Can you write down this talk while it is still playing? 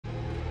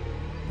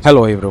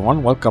Hello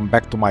everyone, welcome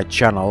back to my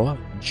channel.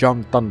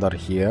 John Thunder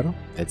here.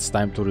 It's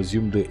time to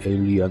resume the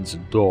Aliens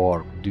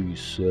Dark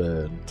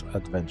Descent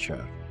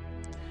adventure.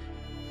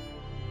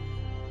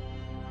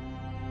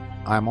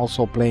 I'm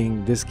also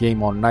playing this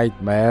game on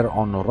Nightmare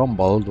on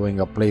Rumble, doing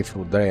a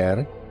playthrough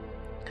there.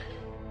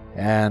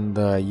 And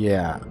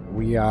yeah,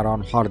 we are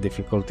on hard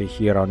difficulty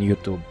here on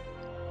YouTube.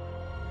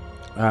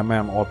 I'm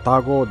on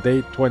Otago,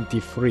 day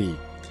 23.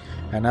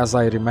 And as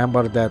I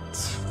remember, that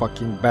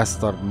fucking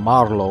bastard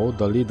Marlowe,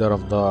 the leader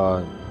of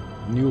the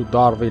new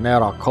Darwin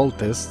era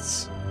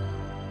cultists,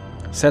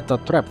 set a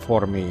trap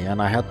for me, and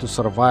I had to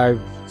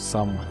survive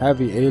some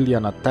heavy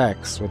alien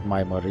attacks with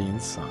my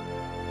marines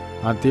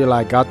until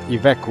I got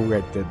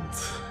evacuated.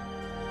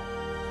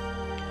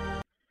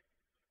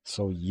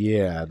 So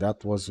yeah,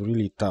 that was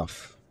really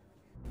tough.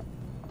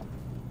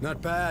 Not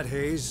bad,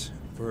 Hayes,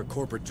 for a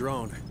corporate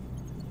drone.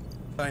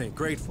 I ain't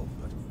grateful,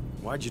 but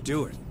why'd you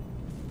do it?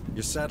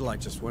 Your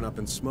satellite just went up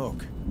in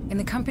smoke. In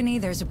the company,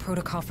 there's a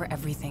protocol for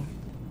everything.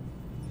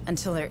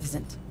 Until there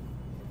isn't.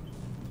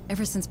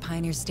 Ever since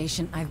Pioneer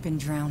Station, I've been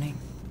drowning.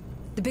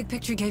 The big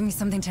picture gave me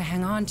something to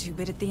hang on to,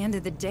 but at the end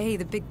of the day,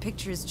 the big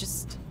picture is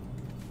just...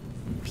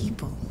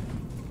 people.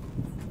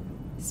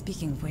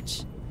 Speaking of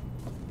which,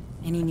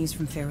 any news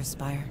from Pharaoh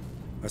Spire?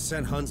 I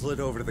sent Hunslet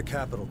over to the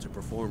capital to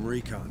perform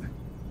recon.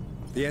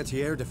 The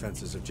anti-air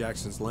defenses of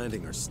Jackson's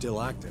Landing are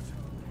still active.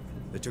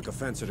 They took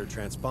offense at her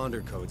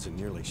transponder codes and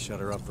nearly shut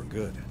her up for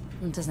good.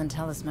 It doesn't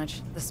tell us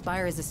much. The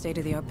Spire is a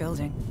state-of-the-art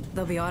building.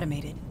 They'll be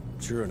automated.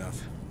 True enough.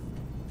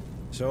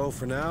 So,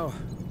 for now,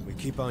 we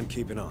keep on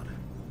keeping on.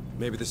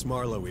 Maybe this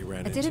Marlowe we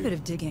ran into... I did a bit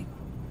of digging.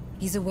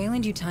 He's a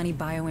Weyland-Yutani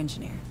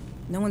bioengineer.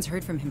 No one's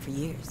heard from him for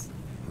years.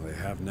 Well, they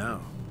have now.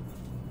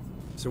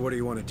 So what do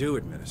you want to do,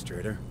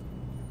 Administrator?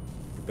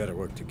 We better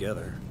work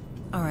together.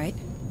 All right.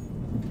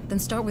 Then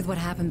start with what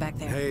happened back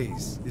there.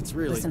 Hayes, it's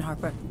really... Listen,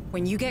 Harper.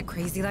 When you get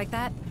crazy like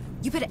that,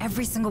 you put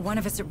every single one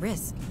of us at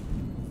risk.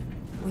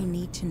 We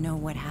need to know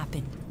what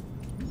happened.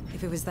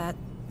 If it was that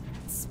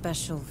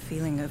special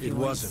feeling of yours... It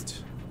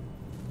wasn't.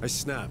 I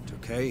snapped,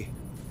 okay?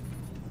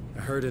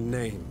 I heard a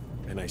name,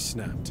 and I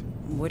snapped.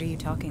 What are you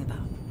talking about?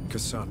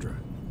 Cassandra.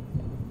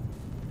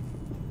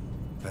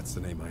 That's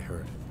the name I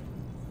heard.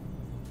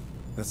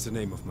 That's the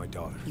name of my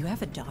daughter. You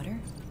have a daughter?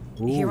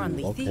 Ooh, Here on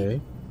Lethe?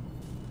 okay.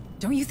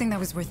 Don't you think that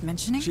was worth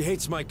mentioning? She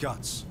hates my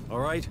guts,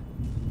 alright?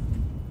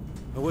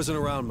 I wasn't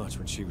around much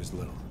when she was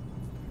little.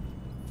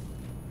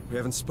 We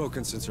haven't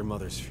spoken since her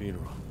mother's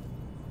funeral.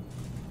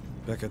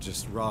 Becca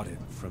just rotted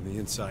from the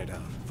inside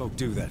out. Folk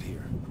do that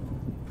here.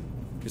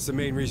 It's the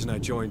main reason I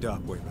joined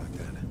up way back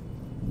then.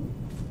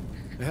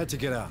 I had to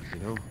get out, you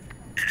know?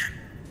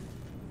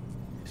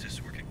 Is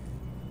this working?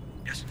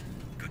 Yes,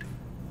 good.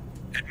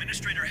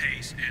 Administrator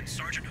Hayes and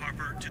Sergeant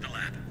Harper to the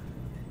lab.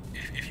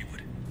 If you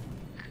would.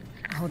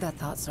 Hold that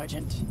thought,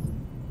 Sergeant.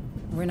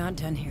 We're not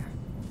done here.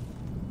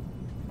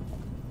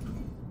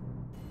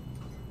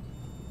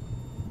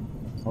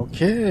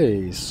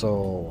 Okay,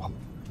 so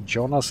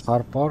Jonas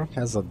Harper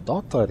has a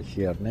daughter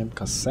here named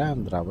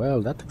Cassandra.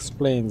 Well, that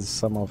explains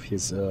some of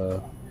his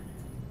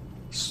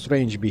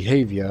strange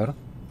behavior.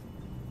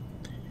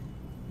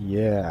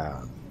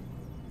 Yeah.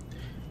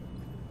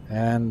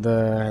 And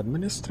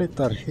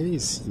Administrator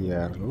Hayes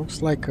here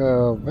looks like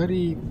a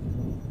very,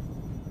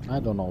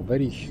 I don't know,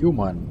 very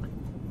human,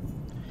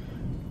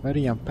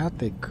 very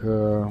empathic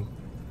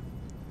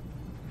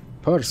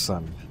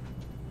person.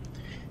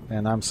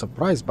 And I'm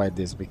surprised by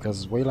this,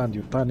 because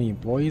Weyland-Yutani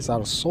employees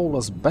are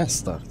soulless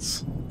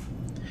bastards.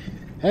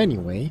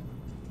 Anyway,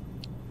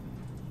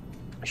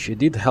 she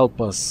did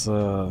help us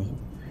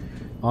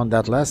on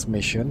that last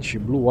mission. She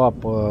blew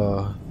up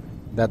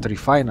that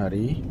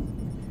refinery.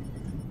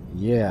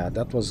 Yeah,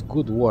 that was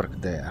good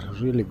work there.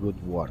 Really good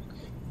work.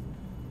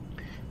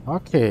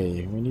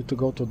 Okay, we need to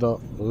go to the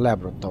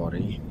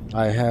laboratory.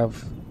 I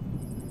have...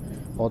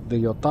 But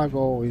the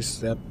Otago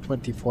is at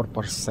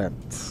 24%.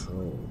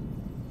 So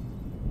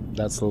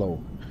that's low.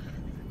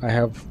 I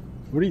have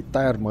 3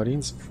 retired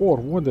Marines, 4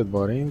 wounded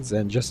Marines,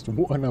 and just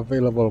 1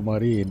 available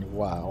Marine.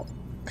 Wow.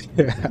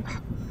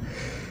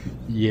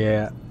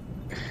 Yeah,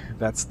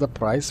 that's the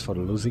price for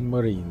losing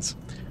Marines.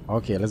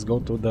 Okay, let's go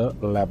to the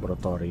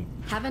laboratory.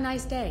 Have a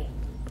nice day,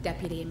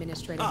 Deputy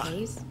Administrator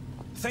Hayes.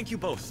 Thank you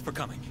both for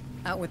coming.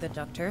 Out with it,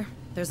 Doctor.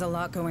 There's a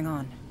lot going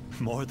on.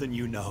 More than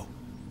you know.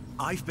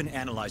 I've been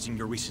analyzing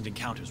your recent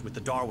encounters with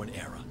the Darwin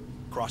era,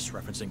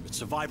 cross-referencing with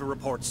survivor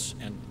reports,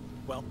 and,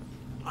 well,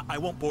 I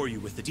won't bore you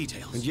with the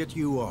details. And yet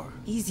you are.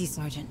 Easy,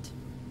 Sergeant.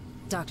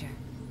 Doctor,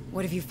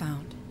 what have you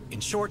found? In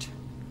short,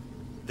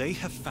 they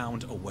have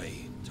found a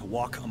way to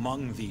walk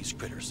among these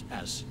critters,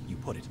 as you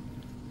put it.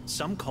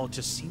 Some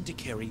cultists seem to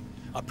carry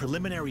a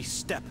preliminary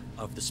step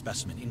of the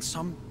specimen in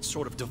some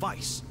sort of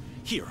device,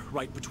 here,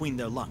 right between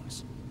their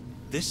lungs.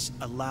 This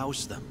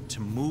allows them to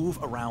move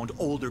around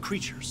older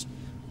creatures,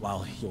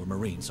 while your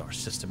Marines are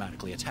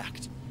systematically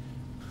attacked.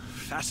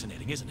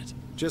 Fascinating, isn't it?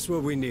 Just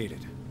what we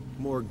needed.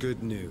 More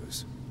good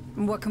news.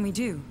 What can we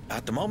do?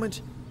 At the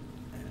moment,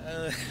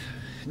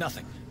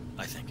 nothing,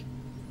 I think.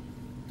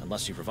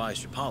 Unless you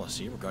revised your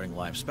policy regarding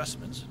live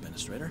specimens,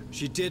 Administrator.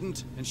 She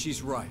didn't, and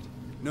she's right.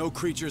 No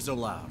creatures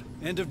allowed.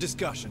 End of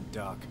discussion,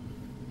 Doc.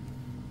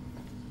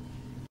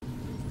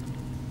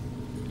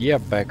 Yeah,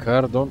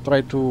 Becker, don't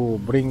try to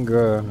bring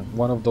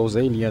one of those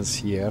aliens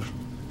here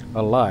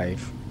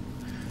alive.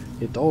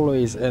 It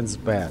always ends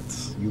bad,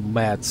 you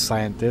mad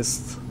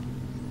scientist.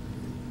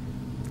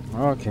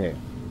 Okay.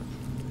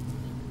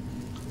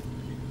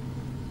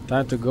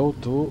 Time to go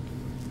to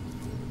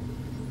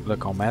the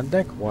command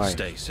deck? Why?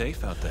 Stay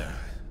safe out there.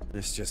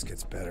 This just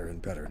gets better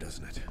and better,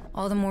 doesn't it?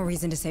 All the more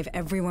reason to save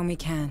everyone we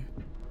can,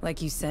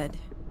 like you said.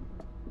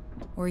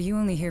 Or are you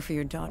only here for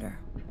your daughter?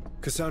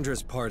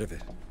 Cassandra's part of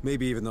it.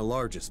 Maybe even the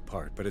largest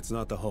part, but it's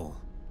not the whole.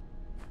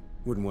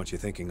 Wouldn't want you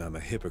thinking I'm a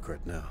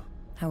hypocrite now.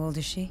 How old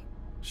is she?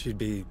 She'd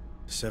be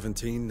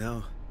 17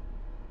 now.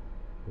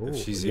 Ooh, if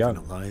she's young.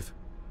 even alive.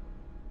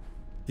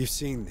 You've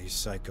seen these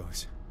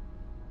psychos.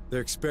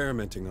 They're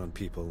experimenting on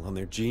people, on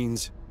their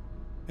genes.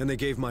 And they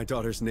gave my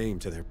daughter's name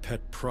to their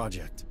pet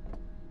project.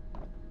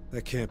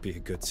 That can't be a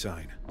good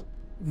sign.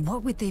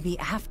 What would they be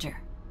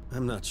after?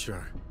 I'm not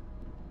sure.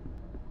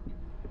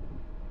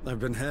 I've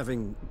been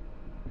having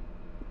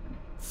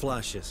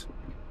flashes.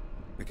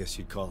 I guess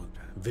you'd call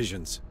it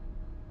visions.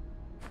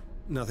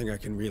 Nothing I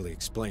can really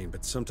explain,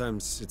 but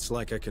sometimes it's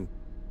like I can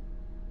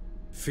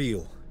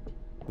feel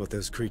what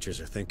those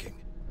creatures are thinking.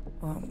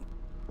 Well,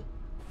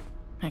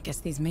 I guess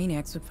these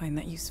maniacs would find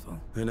that useful.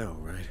 I know,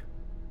 right?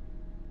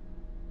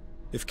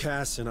 If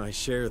Cass and I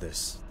share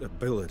this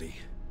ability,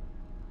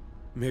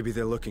 maybe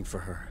they're looking for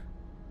her.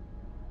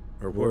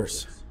 Or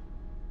worse,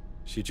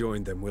 she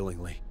joined them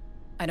willingly.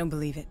 I don't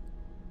believe it.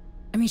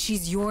 I mean,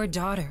 she's your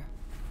daughter.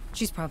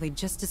 She's probably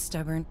just as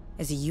stubborn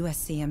as a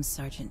USCM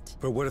sergeant.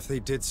 But what if they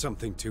did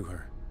something to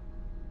her?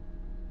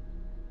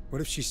 What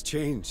if she's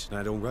changed and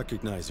I don't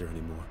recognize her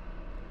anymore?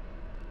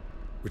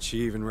 Would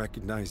she even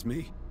recognize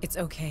me? It's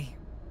okay.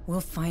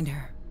 We'll find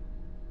her.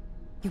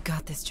 You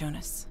got this,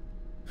 Jonas.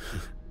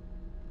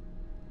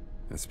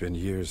 It's been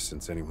years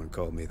since anyone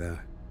called me that.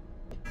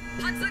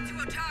 Hunslet to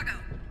Otago.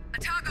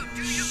 Otago,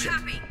 do you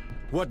copy?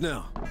 What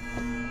now?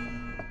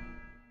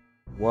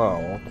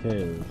 Wow,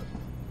 okay.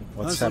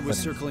 What's Hunslet happening? was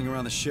circling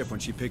around the ship when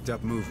she picked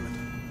up movement.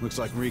 Looks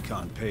like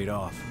recon paid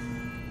off.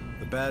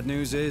 The bad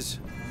news is,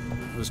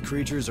 those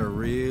creatures are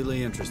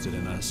really interested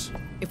in us.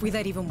 If we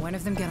let even one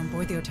of them get on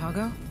board the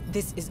Otago,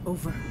 this is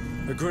over.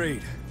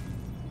 Agreed.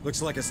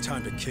 Looks like it's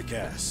time to kick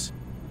ass.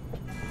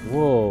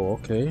 Whoa,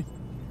 okay.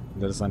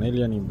 There's an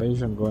alien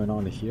invasion going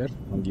on here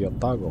on the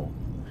Otago.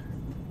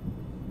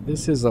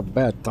 This is a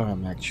bad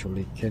time,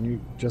 actually. Can you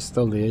just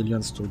tell the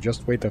aliens to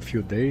just wait a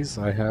few days?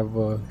 I have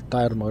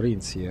tired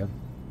Marines here.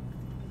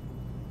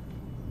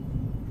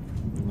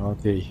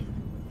 Okay.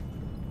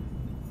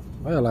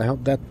 Well, I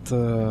hope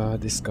that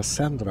this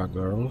Cassandra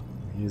girl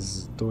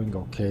is doing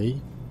okay.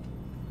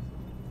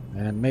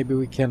 And maybe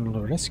we can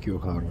rescue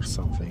her or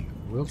something.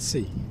 We'll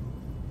see.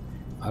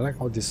 I like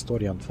how this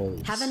story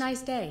unfolds. Have a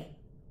nice day,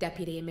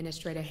 Deputy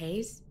Administrator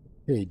Hayes.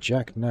 Hey,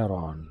 Jack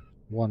Neron,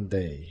 1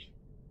 day.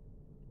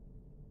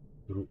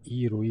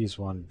 Ruiz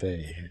 1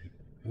 day.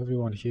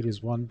 Everyone here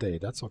is 1 day.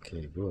 That's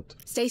okay, good.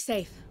 Stay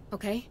safe,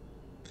 okay?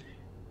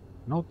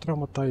 No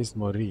traumatized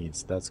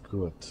Marines, that's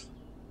good.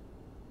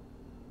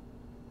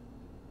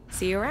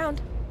 See you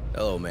around.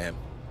 Hello, ma'am.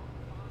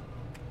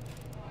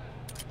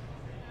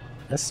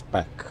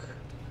 SPAC.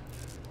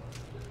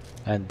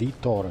 And D.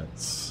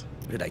 Torrance.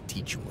 What did I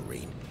teach you,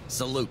 Marine?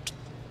 Salute.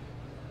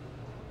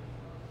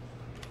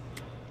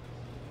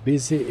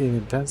 Busy in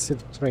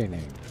intensive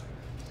training.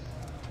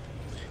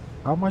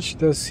 How much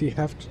does he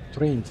have to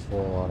train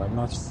for? I'm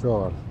not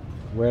sure.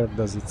 Where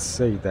does it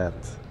say that?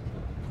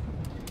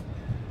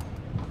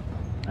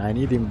 I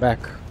need him back.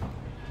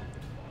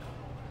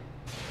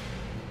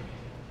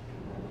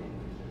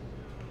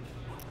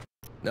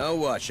 No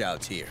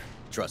washouts here.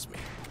 Trust me.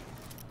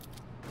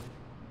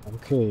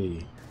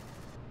 Okay.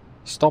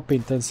 Stop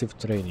intensive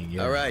training.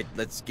 Yeah. Alright,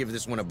 let's give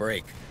this one a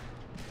break.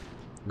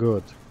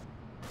 Good.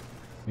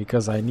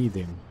 Because I need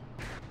him.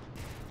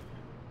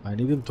 I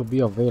need him to be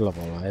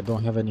available. I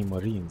don't have any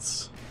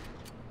Marines.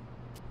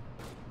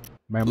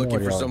 Memorial.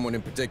 Looking for someone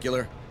in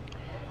particular?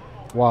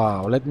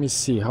 Wow, let me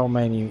see how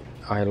many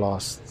I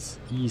lost.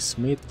 E.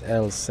 Smith,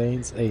 L.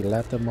 Saints, A.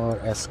 Latimer,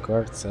 S.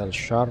 Kurtz, L.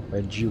 Sharp,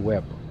 and G.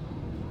 Webb.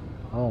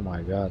 Oh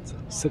my god.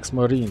 6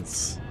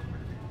 Marines.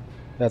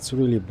 That's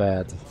really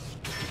bad.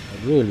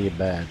 Really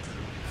bad.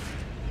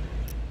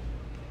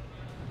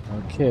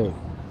 Okay.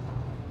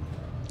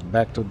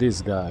 Back to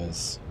these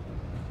guys.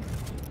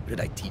 What did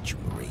I teach you,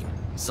 Marine?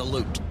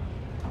 Salute.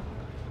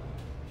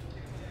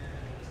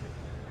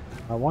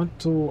 I want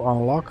to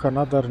unlock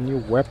another new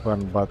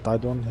weapon, but I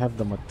don't have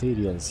the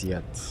materials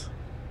yet.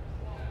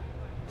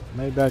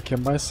 Maybe I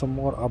can buy some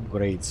more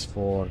upgrades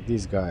for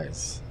these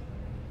guys.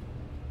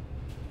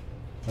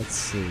 Let's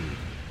see.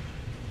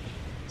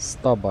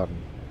 Stubborn.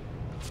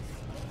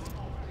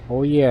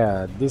 Oh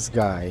yeah, this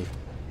guy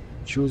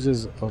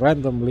chooses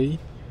randomly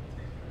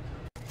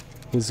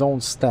his own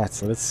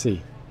stats. Let's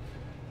see.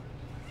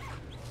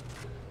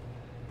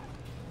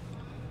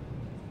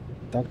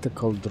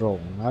 Tactical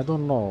drone. I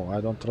don't know.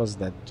 I don't trust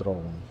that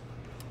drone.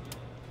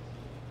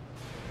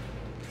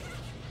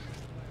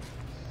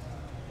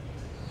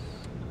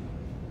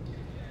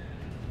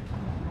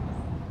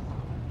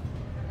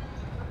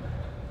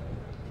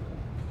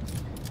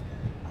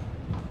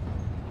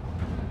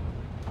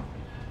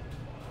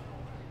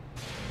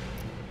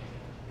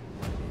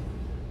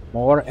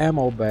 More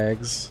ammo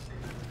bags.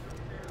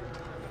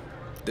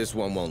 This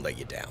one won't let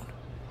you down.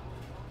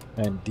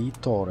 And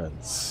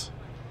D-torrents.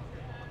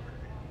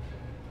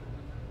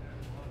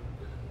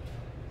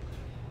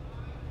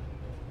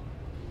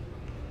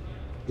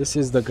 This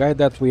is the guy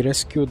that we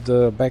rescued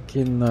back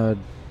in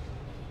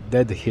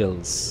Dead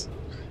Hills.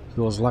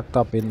 He was locked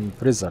up in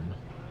prison.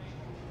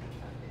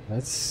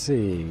 Let's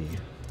see.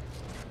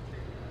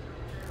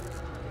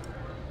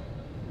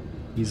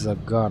 He's a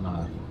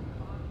gunner.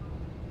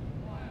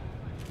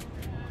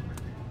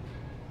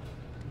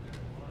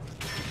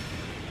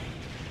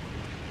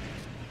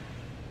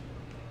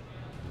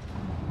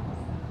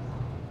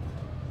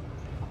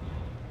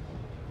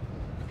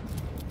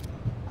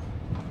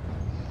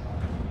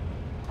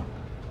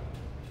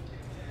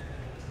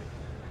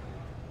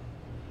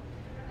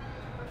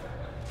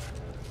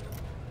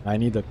 I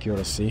need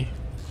accuracy.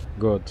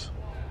 Good.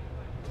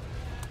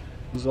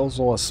 He's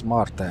also a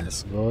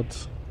smartass. Good.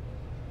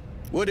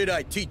 What did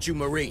I teach you,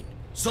 Marine?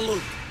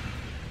 Salute!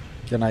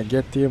 Can I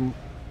get him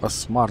a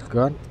smart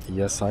gun?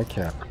 Yes, I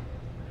can.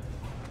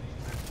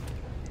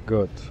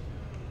 Good.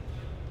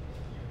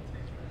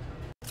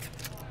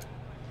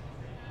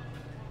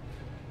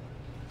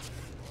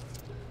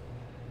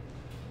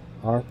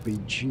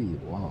 RPG.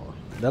 Wow.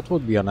 That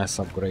would be a nice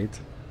upgrade.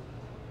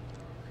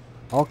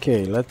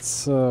 Okay,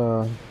 let's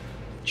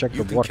check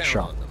the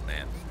workshop.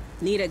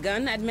 Need a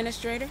gun,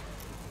 Administrator?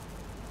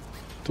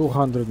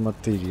 200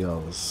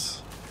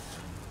 materials.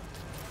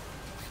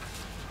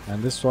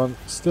 And this one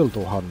still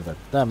 200.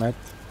 Damn it.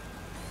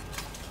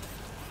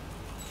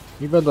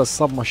 Even the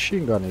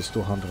submachine gun is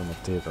 200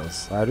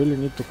 materials. I really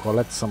need to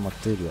collect some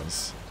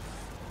materials.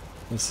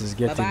 This is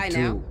getting Bye-bye too...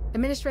 now.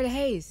 Administrator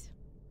Hayes.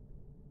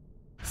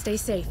 Stay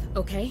safe,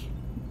 okay?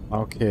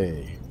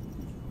 Okay.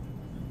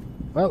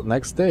 Well,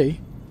 next day.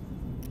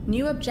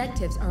 New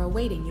objectives are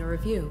awaiting your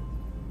review.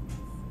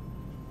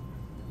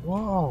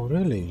 Wow,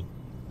 really?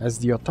 As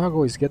the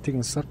Otago is getting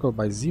encircled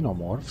by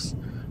xenomorphs,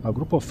 a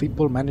group of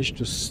people manage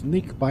to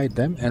sneak by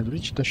them and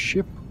reach the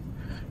ship.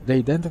 They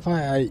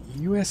identify a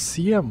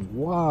USCM.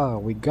 Wow,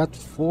 we got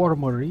 4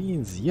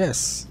 Marines.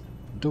 Yes,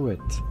 do it.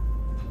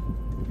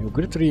 You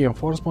greet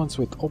reinforcements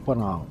with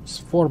open arms.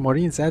 4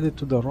 Marines added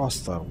to the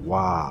roster.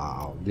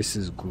 Wow, this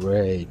is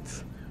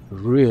great.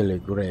 Really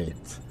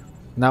great.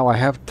 Now I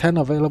have 10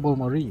 available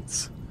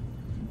Marines.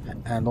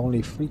 And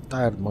only 3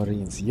 tired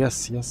Marines.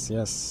 Yes, yes,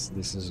 yes.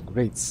 This is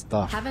great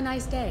stuff. Have a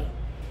nice day,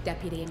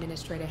 Deputy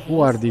Administrator Hayes.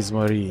 Who are these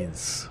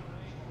Marines?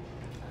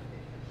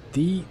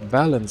 D.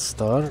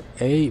 Balanster,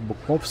 A.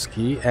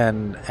 Bukovsky,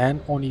 and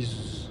N.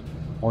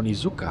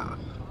 Onizuka.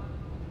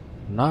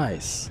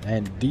 Nice.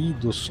 And D.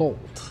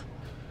 Dussault.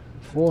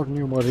 4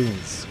 new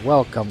Marines.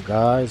 Welcome,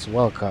 guys.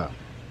 Welcome.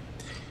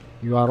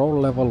 You are all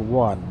level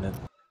 1.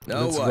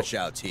 No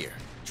washouts here.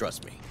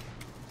 Trust me.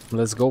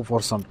 Let's go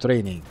for some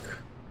training.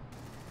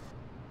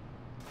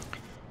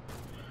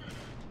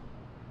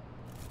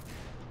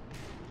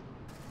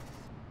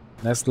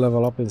 Next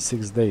level up in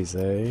 6 days,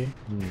 eh?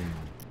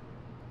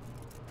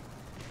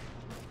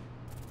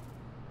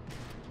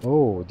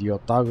 Oh, the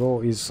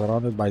Otago is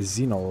surrounded by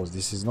Xenos.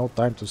 This is no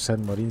time to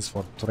send Marines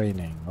for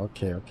training.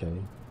 Okay, okay.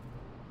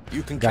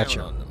 You can Gotcha.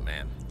 count on them,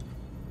 man.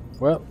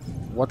 Well,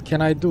 what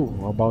can I do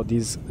about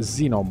these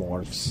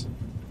Xenomorphs?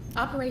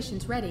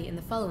 Operations ready in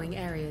the following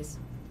areas.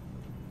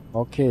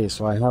 Okay,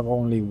 so I have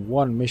only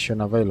 1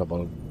 mission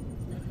available.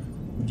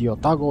 The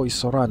Otago is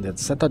surrounded.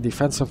 Set a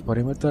defensive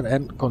perimeter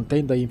and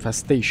contain the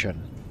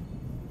infestation.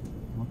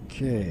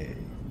 Okay.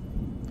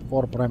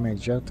 4 primary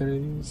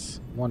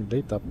objectives, 1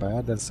 data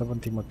pad, and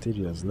 70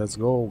 materials. Let's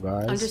go,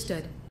 guys.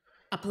 Understood. We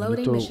need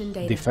Uploading to mission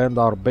data. defend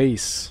our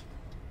base.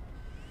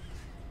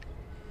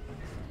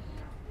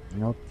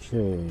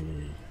 Okay.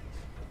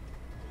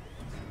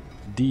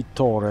 D.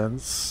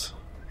 Torrents.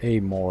 A.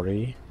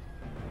 Mori.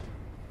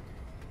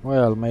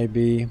 Well,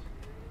 maybe...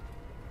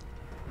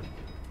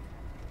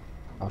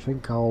 I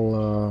think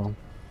I'll...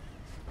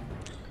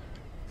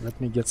 let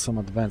me get some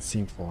advanced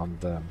info on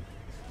them.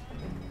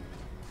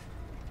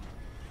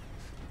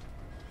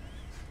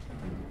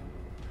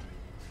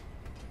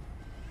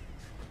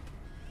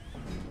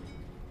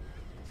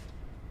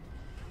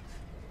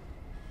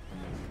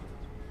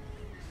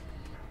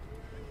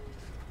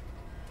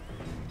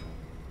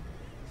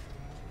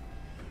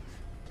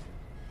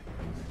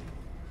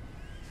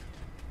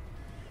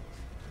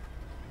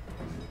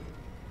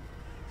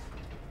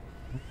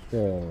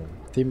 Okay,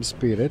 Team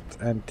Spirit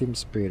and Team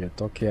Spirit.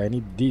 Okay, I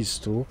need these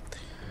 2.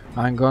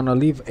 I'm gonna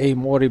leave A.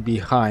 Mori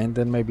behind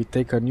and maybe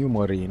take a new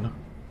Marine.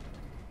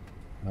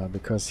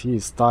 Because he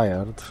is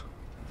tired.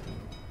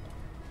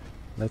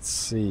 Let's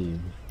see.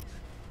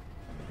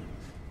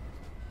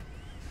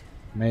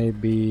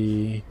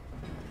 Maybe...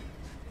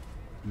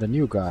 the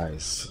new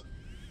guys.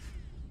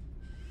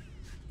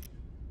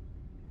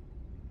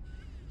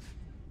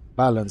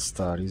 Balance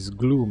star is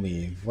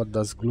gloomy. What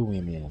does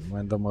gloomy mean?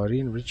 When the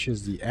Marine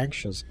reaches the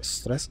anxious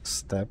stress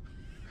step,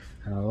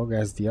 and as long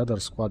as the other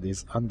squad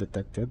is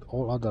undetected,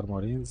 all other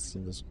Marines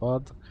in the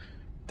squad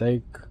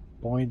take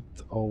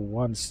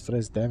 0.01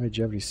 stress damage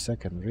every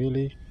second.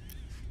 Really?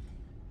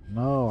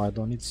 No, I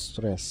don't need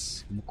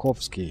stress.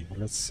 Bukovsky,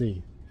 let's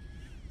see.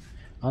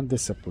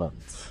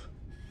 Undisciplined.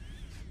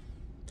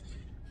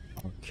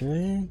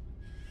 Okay.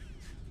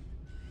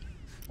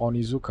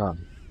 Onizuka.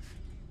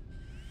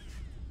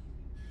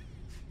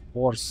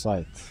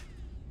 Foresight.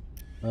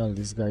 Well,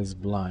 this guy is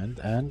blind.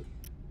 And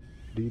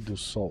redo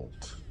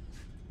salt.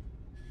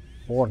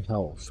 4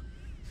 health.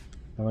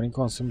 Marine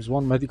consumes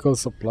 1 medical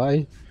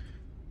supply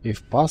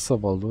if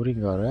possible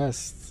during a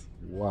rest.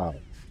 Wow.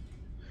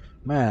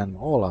 Man,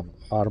 all of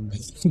are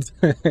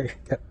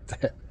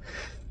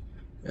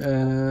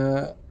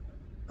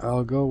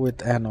I'll go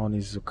with an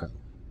Onizuka.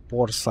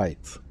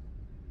 Foresight.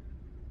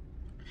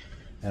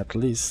 At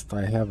least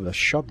I have the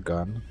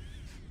shotgun.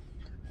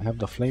 I have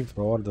the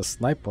flamethrower, the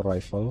sniper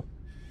rifle,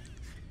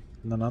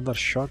 and another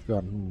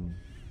shotgun.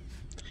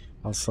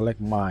 I'll select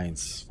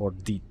mines for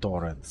D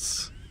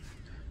torrents.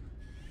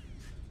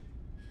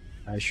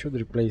 I should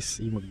replace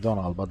E.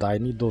 McDonald, but I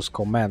need those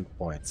command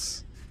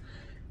points.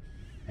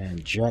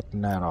 And Jack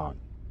Naron.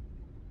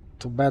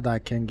 Too bad I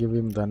can't give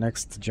him the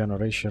next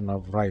generation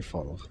of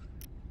rifle.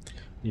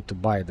 Need to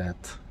buy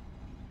that.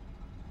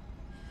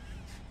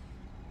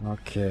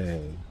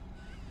 Okay.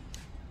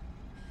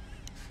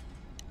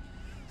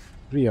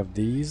 3 of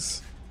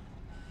these.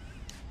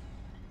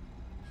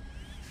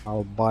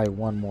 I'll buy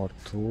 1 more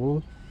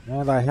tool.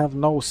 And I have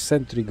no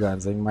sentry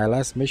guns. In my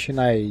last mission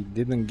I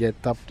didn't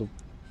get up to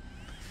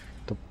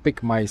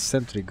pick my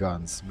sentry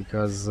guns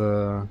because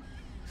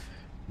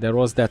there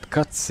was that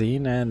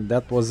cutscene and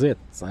that was it.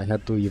 I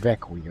had to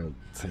evacuate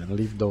and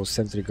leave those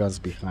sentry guns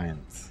behind.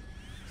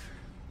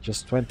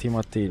 Just 20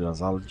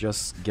 materials. I'll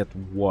just get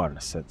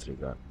 1 sentry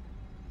gun.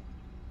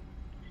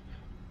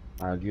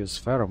 I'll use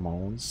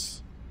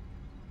pheromones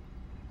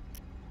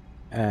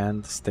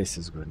and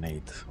stasis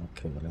grenade.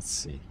 Okay, let's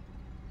see.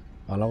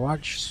 A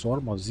large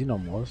swarm of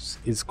xenomorphs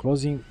is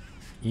closing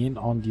in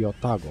on the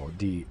Otago.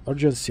 The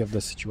urgency of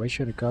the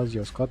situation requires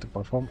your squad to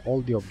perform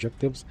all the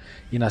objectives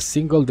in a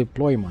single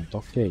deployment.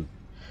 Okay.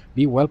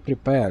 Be well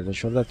prepared.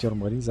 Ensure that your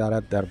Marines are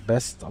at their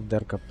best of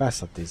their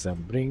capacities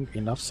and bring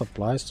enough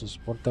supplies to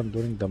support them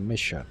during the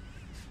mission.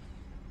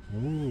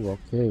 Ooh,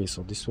 okay,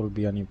 so this will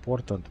be an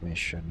important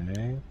mission,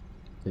 eh?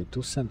 Okay,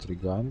 2 sentry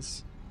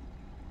guns.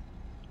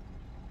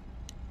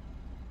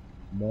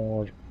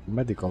 More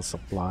medical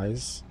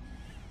supplies.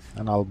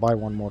 And I'll buy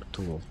 1 more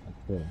tool.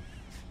 Okay.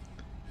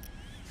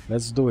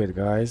 Let's do it,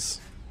 guys.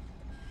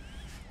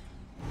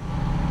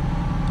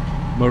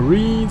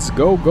 Marines,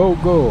 go, go,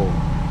 go.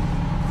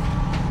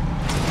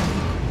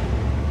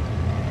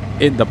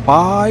 In the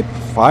pipe,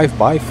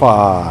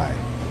 5x5.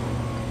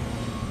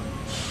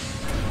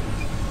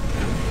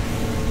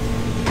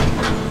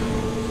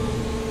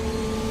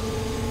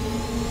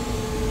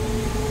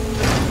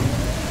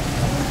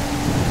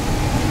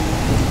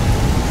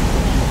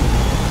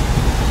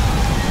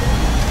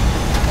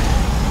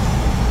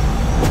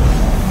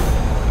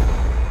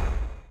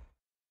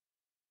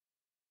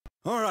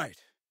 Alright.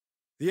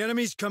 The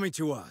enemy's coming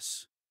to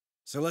us.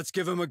 So let's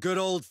give him a good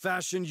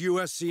old-fashioned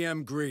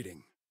USCM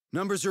greeting.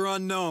 Numbers are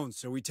unknown,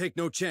 so we take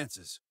no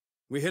chances.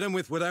 We hit him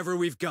with whatever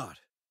we've got.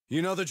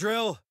 You know the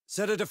drill?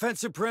 Set a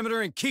defensive perimeter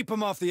and keep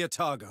him off the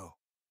Otago.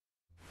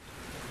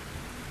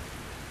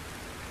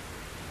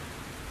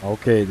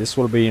 Okay, this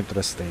will be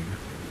interesting.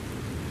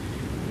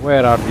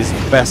 Where are these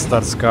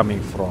bastards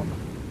coming from?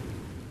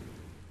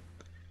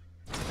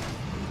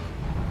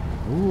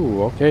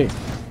 Ooh, okay.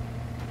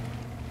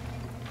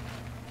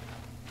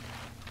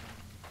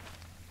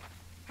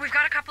 We've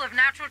got a couple of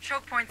natural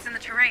choke points in the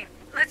terrain.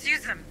 Let's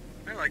use them.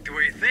 I like the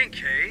way you think,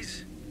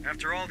 Hayes.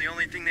 After all, the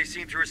only thing they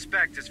seem to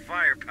respect is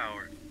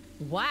firepower.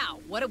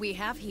 Wow, what do we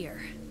have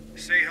here?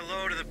 Say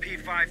hello to the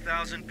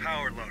P5000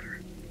 power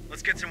loader.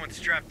 Let's get someone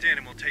strapped in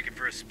and we'll take it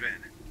for a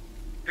spin.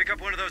 Pick up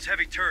one of those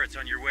heavy turrets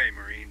on your way,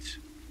 Marines.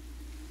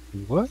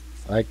 What?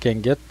 I can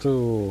get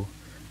to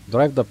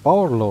drive the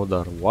power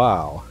loader.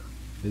 Wow.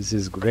 This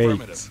is great.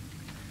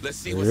 Let's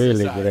see what's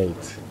Really inside.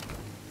 great.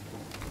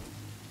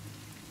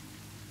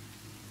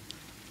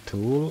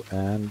 Tool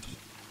and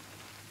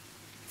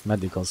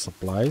medical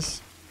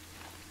supplies.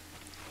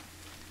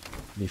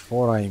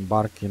 Before I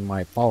embark in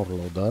my power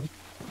loader,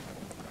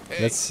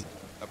 Hey, let's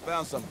I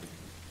found something.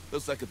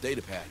 Looks like a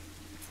data pad.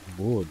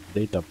 good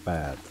data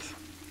pad.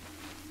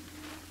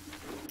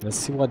 Let's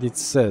see what it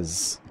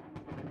says.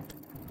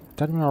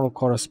 Terminal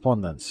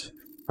correspondence.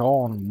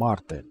 Sean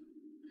Martin.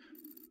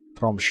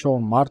 From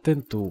Sean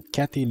Martin to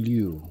Kathy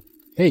Liu.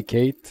 Hey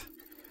Kate.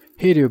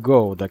 Here you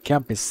go. The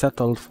camp is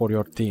settled for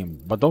your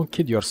team. But don't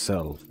kid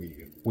yourself.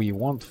 We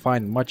won't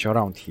find much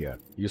around here.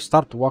 You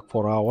start to walk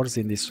for hours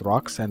in these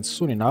rocks and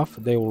soon enough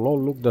they will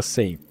all look the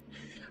same.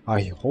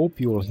 I hope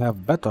you will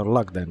have better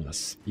luck than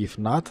us. If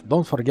not,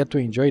 don't forget to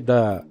enjoy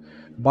the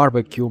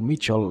barbecue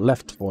Mitchell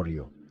left for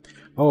you.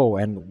 Oh,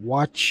 and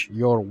watch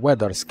your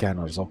weather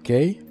scanners,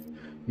 okay?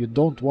 You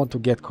don't want to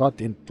get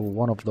caught into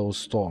one of those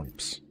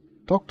storms.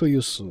 Talk to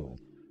you soon.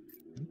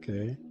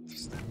 Okay.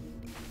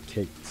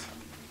 Kate.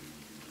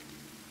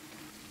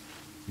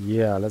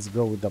 Yeah, let's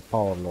go with the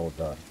power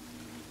loader.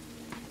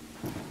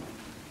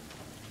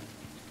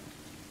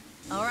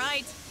 All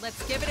right,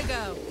 let's give it a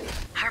go.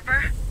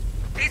 Harper,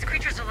 these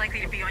creatures are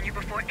likely to be on you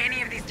before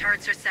any of these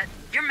turrets are set.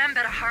 Your men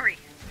better hurry.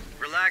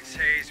 Relax,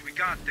 Hayes. We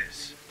got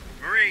this.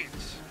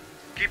 Marines,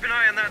 keep an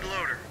eye on that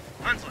loader.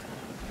 Hunslet,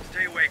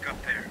 stay awake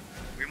up there.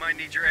 We might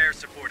need your air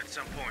support at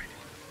some point.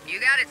 You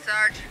got it,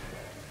 Sarge.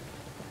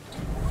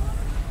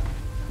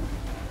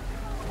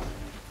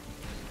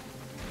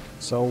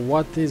 So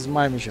what is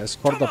my mission?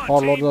 Escort the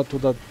power loader to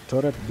the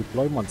turret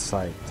deployment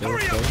site.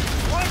 Okay.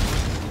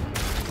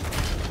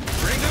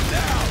 Bring them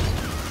down!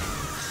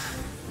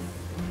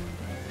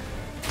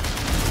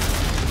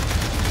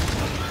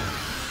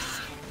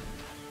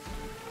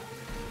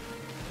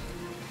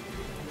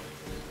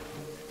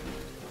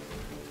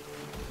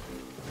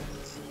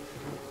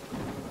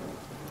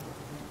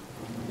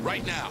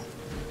 Right now.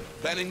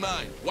 Planning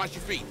mine. Watch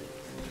your feet.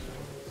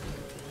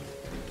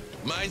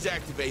 Mine's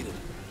activated.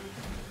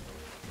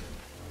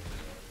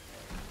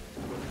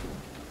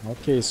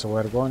 Okay, so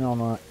we're going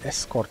on an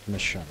escort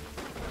mission.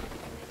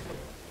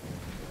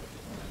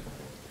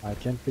 I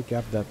can't pick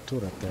up that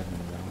turret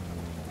anymore.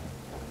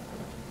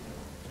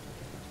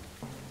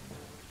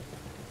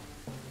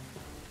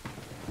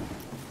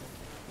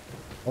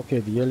 Okay,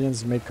 the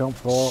aliens may come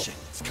for... Shit,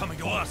 it's coming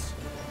to us.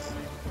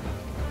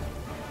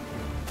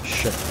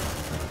 Shit.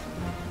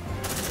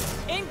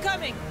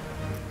 Incoming!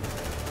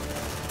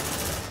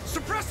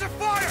 Suppressive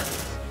fire!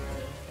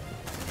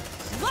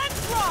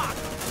 Let's rock!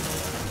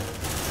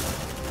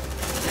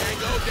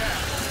 Tango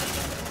down.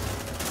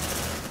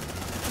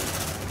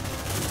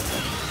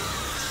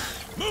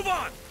 Move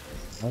on!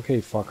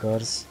 Okay,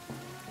 fuckers.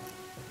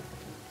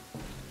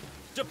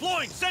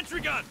 Deploying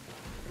sentry gun!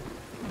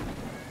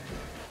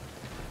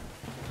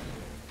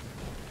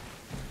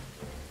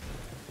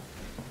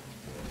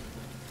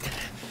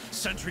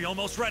 Sentry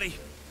almost ready.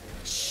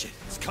 Shit,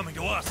 it's coming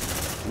to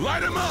us.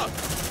 Light him up!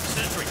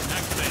 Sentry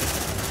activated.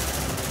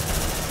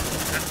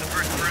 That's the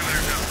first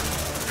perimeter zone.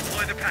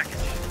 Deploy the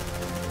package.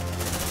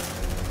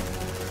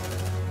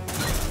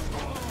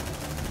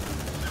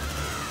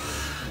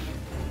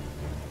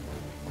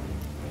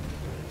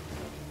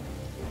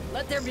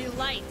 Let there be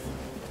light.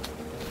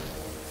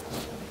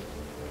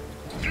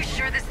 You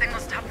sure this thing will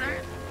stop them?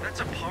 That's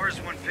a PARS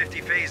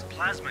 150 phased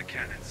plasma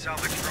cannon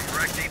salvaged from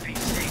wrecked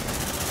APC.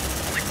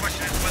 Only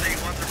question is whether he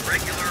wants a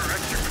regular or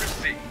extra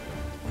crispy.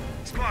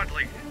 Squad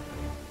lead,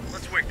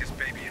 let's wake this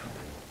baby up.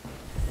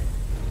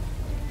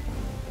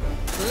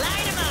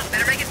 Light him up!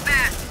 Better make it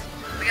fast.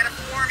 We got a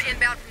swarm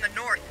inbound from the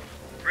north.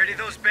 Ready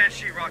those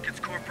Banshee rockets,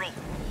 Corporal.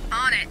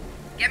 On it.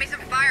 Get me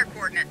some fire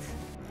coordinates.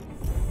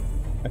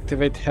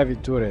 Activate heavy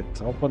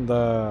turret. Open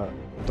the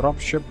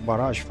Dropship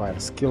Barrage Fire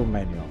skill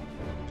menu.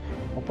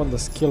 Open the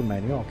skill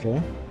menu,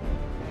 okay.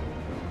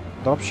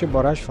 Dropship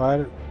Barrage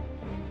Fire.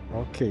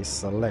 Okay,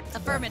 select.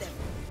 Affirmative.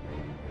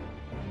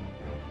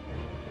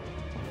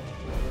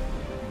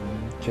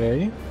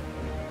 Okay.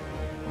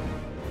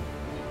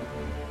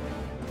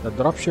 The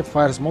dropship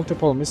fires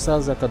multiple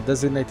missiles at a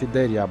designated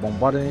area,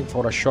 bombarding it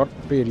for a short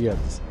period.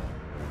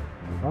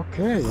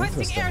 Okay,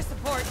 Requesting interesting. air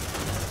support.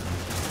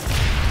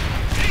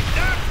 Take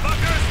that,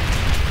 fuckers!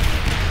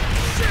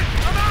 Shit,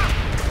 I'm out!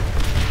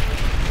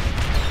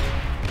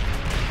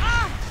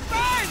 Ah!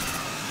 Burn!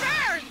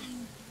 Burn!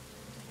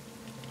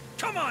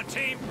 Come on,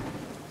 team!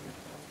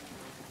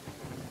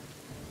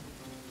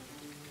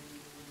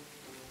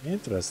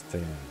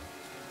 Interesting.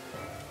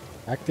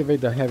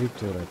 Activate the heavy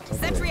turret. Okay.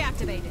 Sentry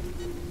activated.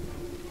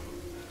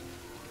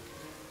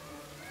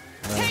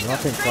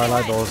 Nothing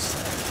Twilight those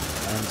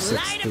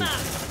Light him M60. up!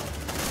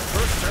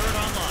 First turret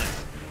online.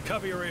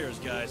 Cover your ears,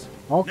 guys.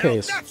 Okay.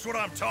 Now that's what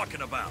I'm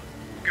talking about.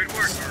 Good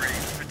work,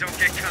 Marine, but don't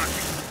get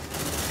cocky.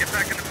 Get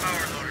back in the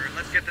power loader and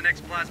let's get the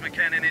next plasma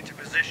cannon into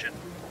position.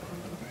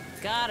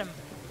 Got him.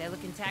 They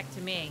look intact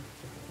to me.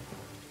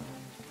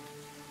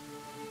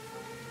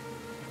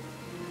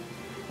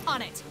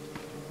 On it.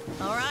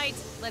 All right,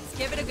 let's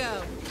give it a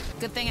go.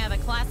 Good thing I have a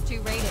Class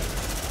 2 rating.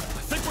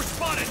 I think we're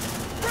spotted.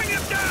 Bring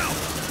him down!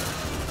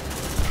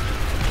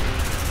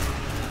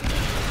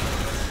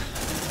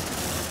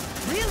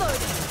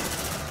 Reloading.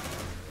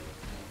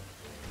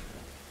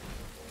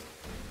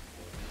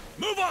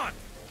 Move on!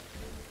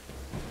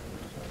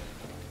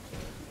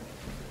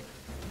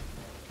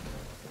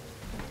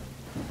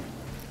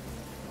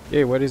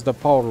 Hey, where is the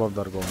power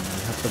loader going?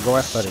 We have to go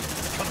after it.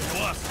 Coming to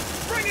us.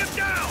 Bring him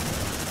down!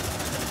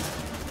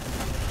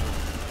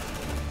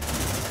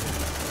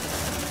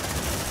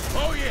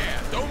 Oh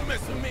yeah, don't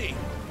mess with me.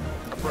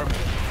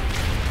 Affirmative.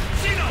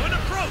 Zeno, an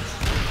approach!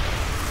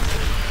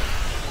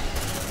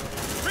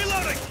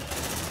 Reloading!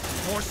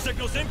 More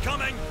signals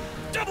incoming!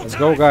 Double Let's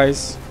time! go,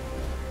 guys.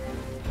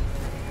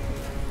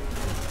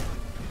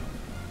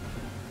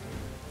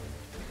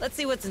 Let's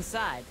see what's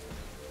inside.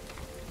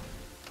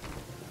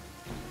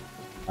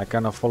 I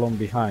kind of follow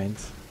behind.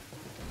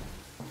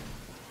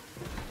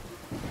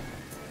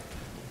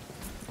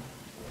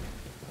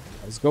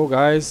 Let's go,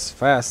 guys,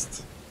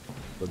 fast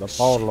to the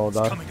power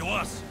loader. Coming to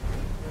us.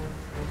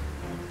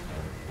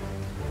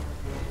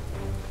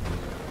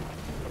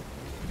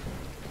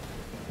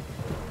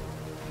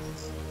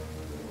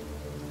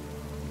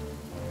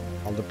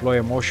 I'll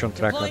deploy a motion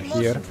tracker Deploying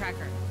here. motion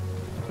tracker.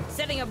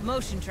 Setting up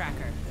motion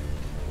tracker.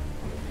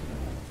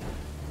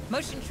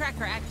 Motion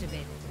tracker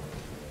activated.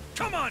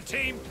 Come on,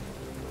 team.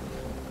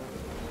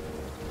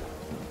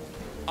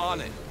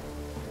 On it.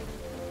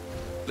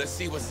 Let's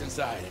see what's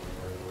inside.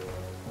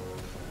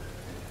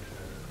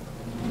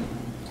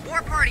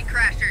 More party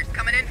crashers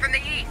coming in from the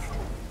east.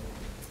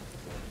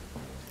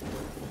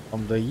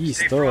 From the east,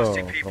 Stay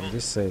frosty, oh, people. from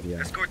this area.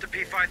 Escort the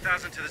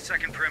P5000 to the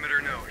second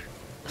perimeter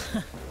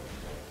node.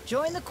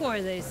 Join the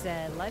Corps, they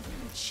said. Life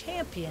of a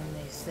champion,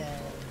 they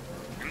said.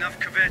 Enough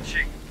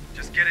kvetching.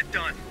 Just get it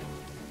done.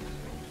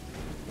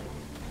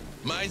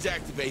 Mine's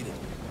activated.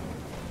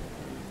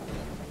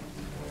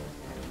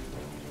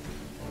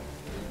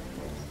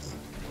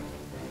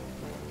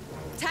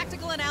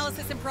 Tactical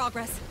analysis in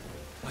progress.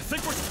 I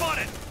think we're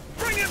spotted.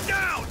 Bring him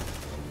down.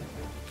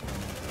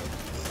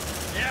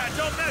 Yeah,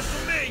 don't mess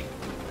with me.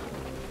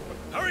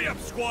 Hurry up,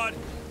 squad.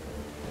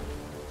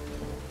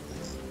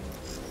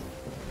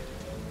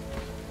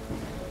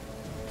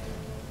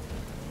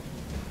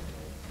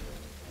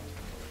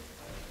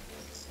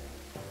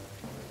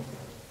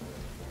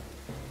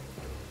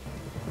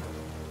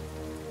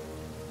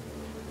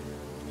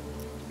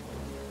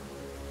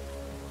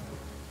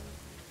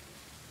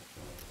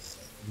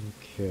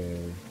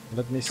 Okay,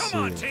 let me see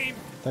Come on, team.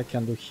 what I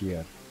can do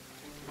here.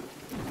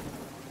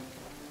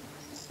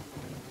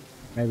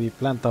 Maybe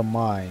plant a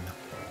mine.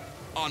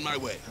 On my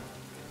way.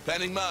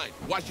 Planting mine.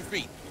 Watch your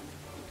feet.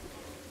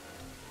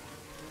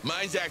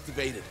 Mine's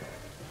activated.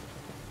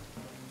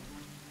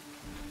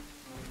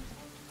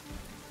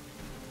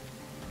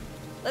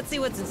 Let's see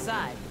what's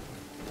inside.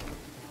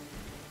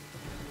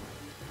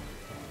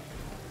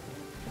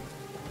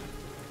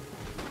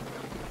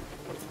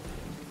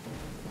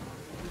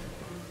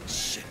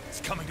 Shit, it's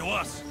coming to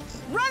us.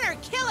 Runner,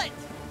 kill it!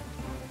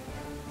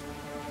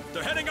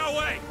 They're heading our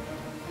way.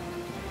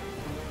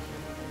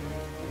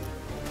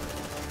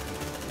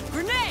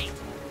 Grenade!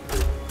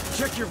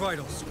 Check your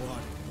vitals, squad.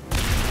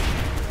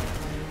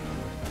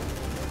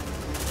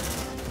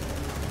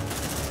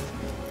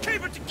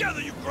 Keep it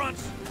together, you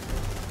grunts.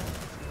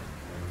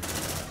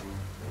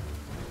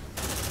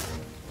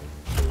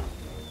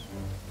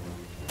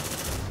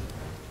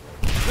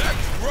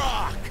 Let's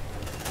rock!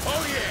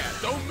 Oh yeah,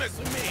 don't mess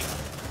with me.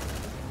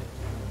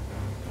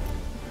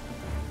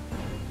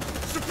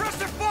 Suppress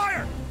their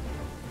fire!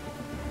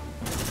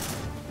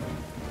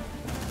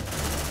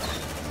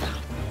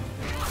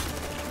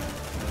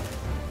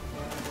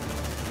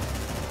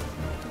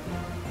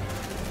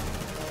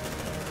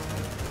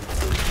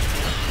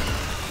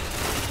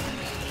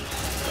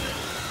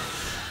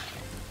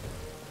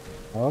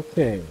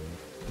 Okay,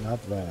 not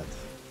bad.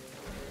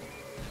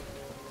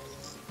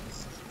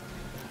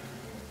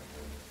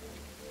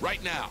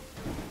 Right now.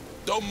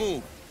 Don't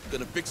move.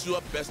 Gonna fix you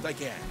up best I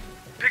can.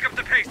 Pick up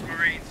the pace,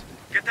 Marines.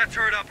 Get that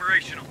turret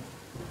operational.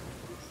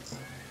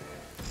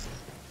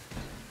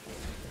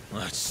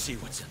 Let's see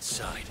what's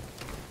inside.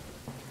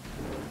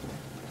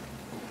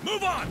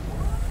 Move on!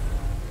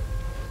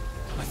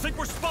 I think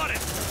we're spotted!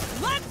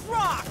 Let's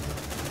rock!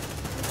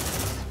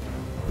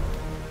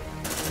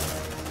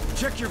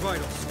 Check your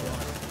vitals,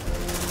 squad.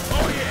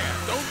 Oh yeah,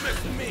 don't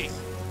mess with me.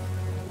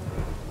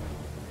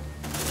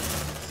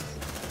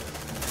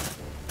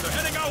 They're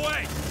heading our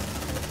way!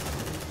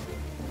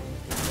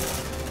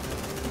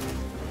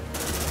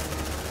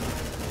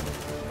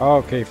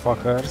 Okay,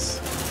 fuckers.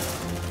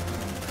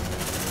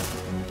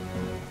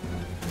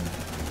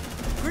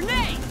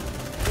 Grenade!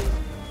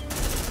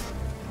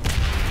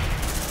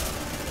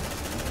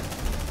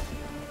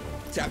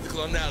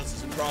 Tactical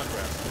analysis in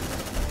progress.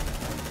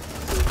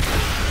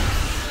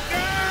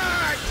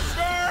 Ah, it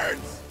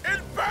burns!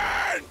 It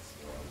burns!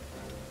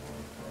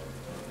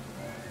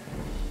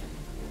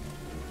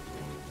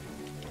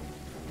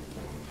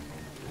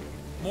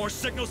 More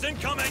signals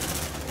incoming!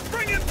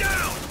 Bring him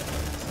down!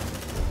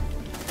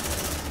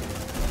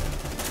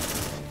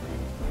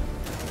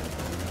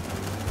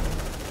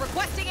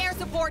 Requesting air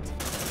support.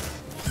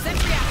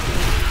 Sentry out.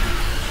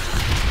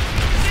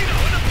 Zeno,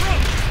 in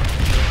approach!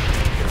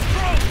 It's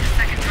broke! The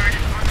second turret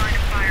is online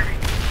and firing.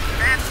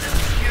 That's a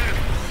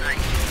beautiful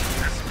sight.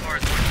 That's as far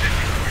as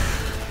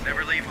 150.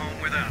 Never leave home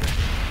without it.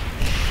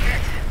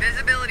 Shit,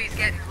 visibility's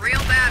getting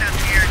real bad up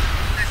here.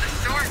 There's a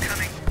storm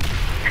coming.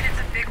 And it's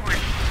a big one.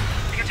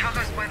 The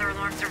Otago's weather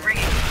alarms are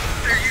ringing.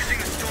 They're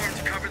using the storm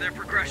to cover their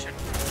progression.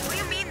 What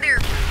do you mean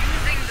they're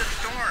using the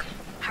storm?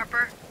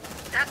 Harper,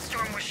 that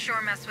storm was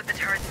sure messed with the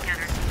turret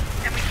scanners.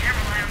 And we can't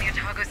rely on the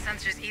Otago's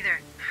sensors either.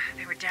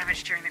 They were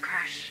damaged during the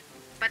crash.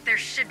 But there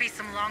should be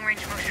some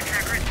long-range motion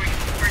trackers where you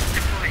first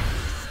deployed.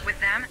 With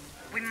them,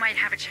 we might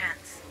have a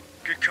chance.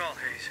 Good call,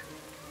 Hayes.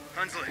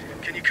 Hunsley,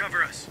 can you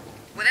cover us?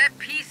 With that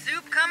pea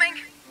soup coming,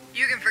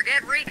 you can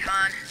forget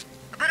recon.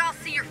 But I'll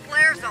see your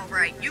flares all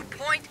right. You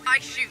point, I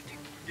shoot.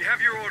 You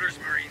have your orders,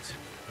 Marines.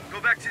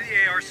 Go back back to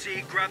the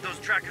ARC, grab those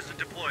trackers and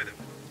deploy them.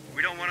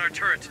 We don't want our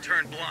turret to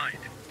turn blind.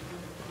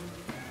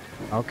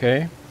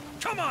 Okay.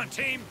 Come on,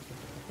 team!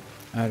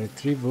 I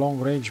retrieve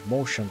long-range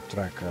motion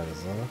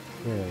trackers.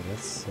 Okay,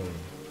 let's see.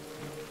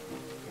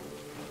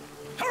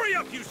 Hurry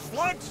up, you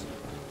slugs!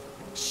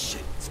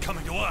 Shit, it's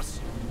coming to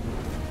us.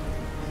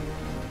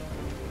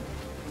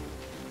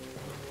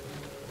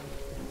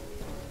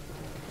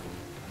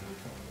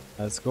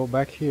 Let's go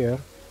back here.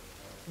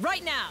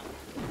 Right now!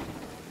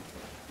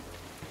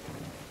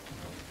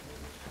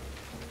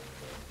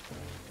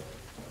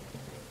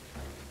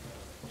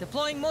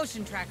 Deploying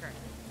motion tracker.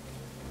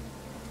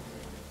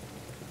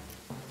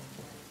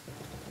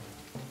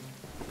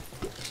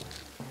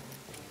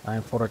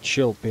 Time for a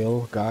chill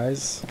pill,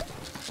 guys.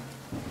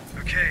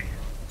 Okay,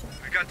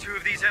 we got 2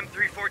 of these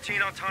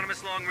M314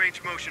 autonomous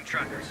long-range motion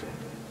trackers.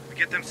 We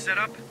get them set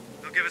up,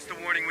 they'll give us the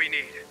warning we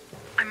need.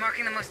 I'm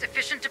marking the most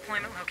efficient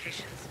deployment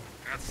locations.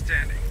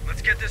 Outstanding.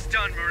 Let's get this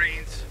done,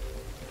 Marines.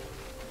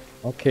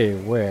 Okay,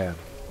 where?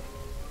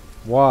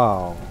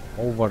 Wow,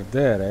 over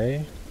there,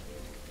 eh?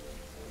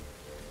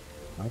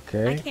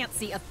 Okay. I can't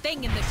see a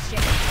thing in this shit.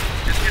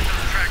 Just get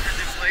those trackers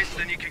in place,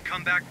 then you can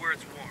come back where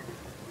it's warm.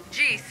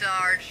 Gee,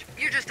 Sarge,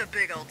 you're just a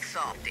big old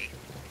softy.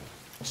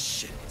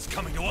 Shit, it's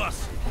coming to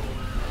us.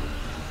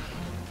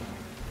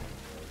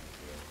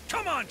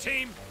 Come on,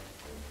 team!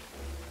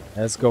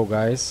 Let's go,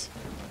 guys.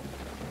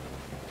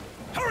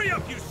 Hurry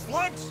up, you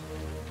slugs!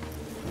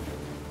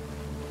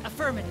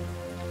 Affirmative.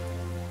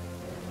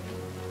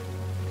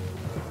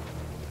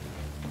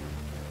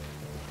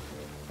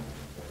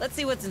 Let's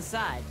see what's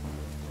inside.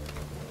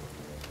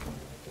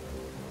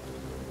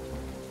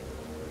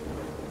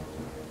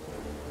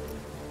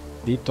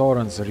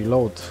 D-Torrents,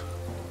 reload.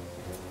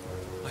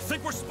 I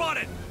think we're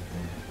spotted!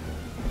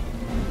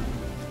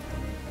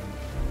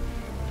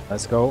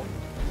 Let's go.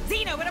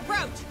 Xeno, an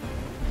approach!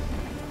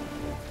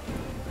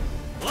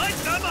 Light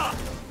them up!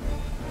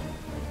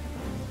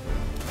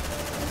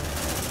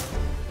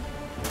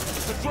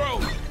 It's a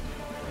drone!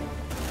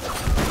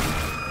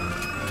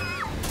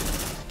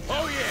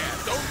 Oh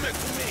yeah, don't mess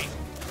with me!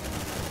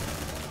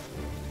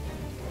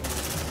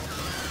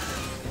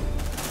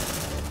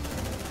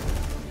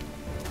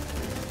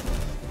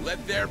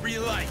 Let there be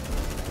light!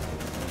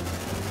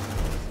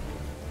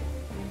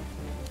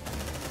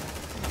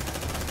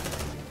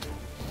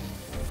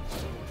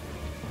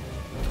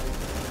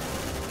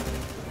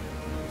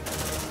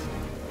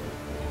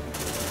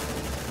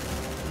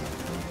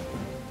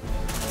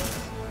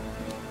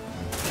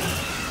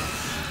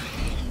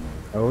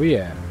 Oh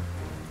yeah.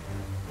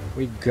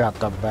 We got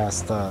the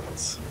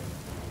bastards.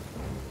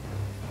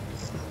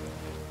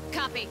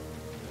 Copy.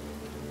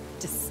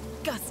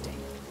 Disgusting.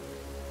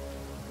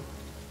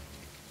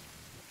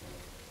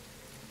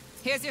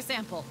 Here's your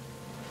sample.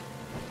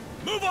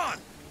 Move on!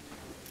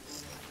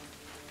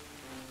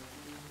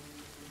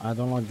 I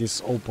don't like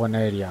this open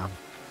area.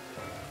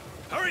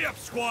 Hurry up,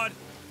 squad!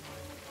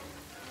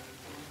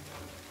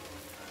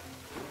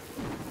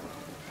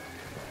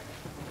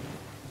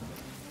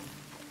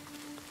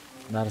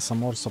 There are some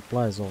more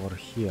supplies over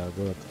here,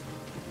 good.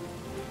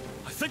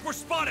 I think we're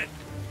spotted!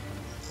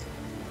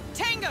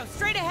 Tango,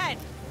 straight ahead!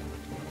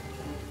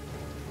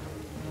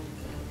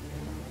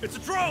 It's a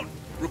drone!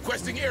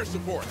 Requesting air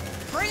support!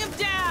 Bring him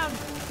down!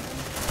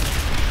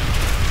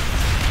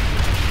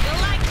 You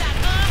like that,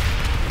 huh?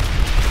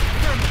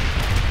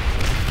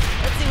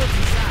 Let's see what's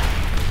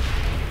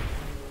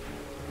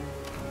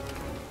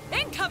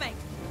inside. Incoming!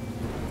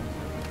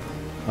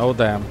 Oh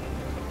damn.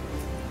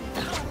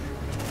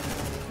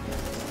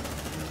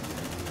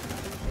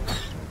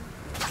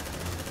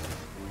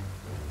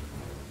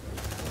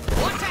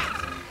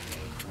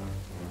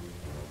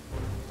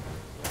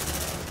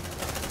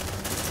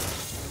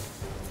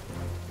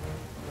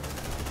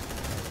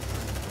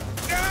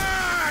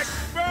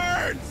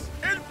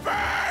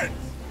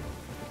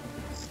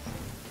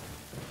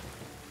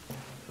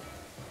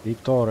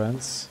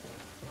 Torrents.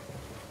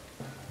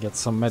 Get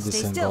some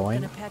medicine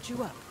going. Gonna patch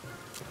you up.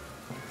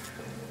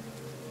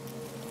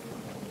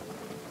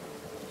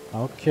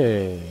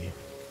 Okay.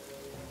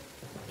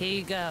 Here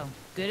you go.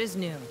 Good as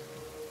new.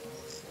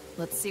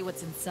 Let's see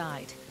what's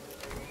inside.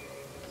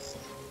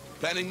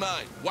 Planning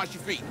mine. Watch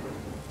your feet.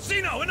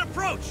 Xeno, an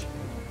approach!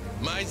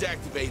 Mine's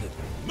activated.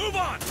 Move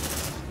on!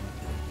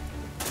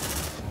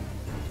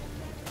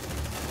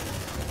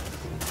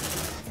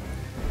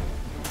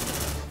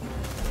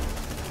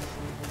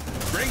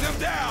 Bring them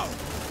down!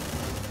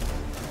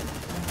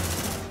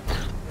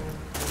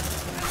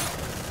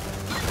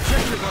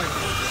 Check your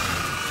vitals.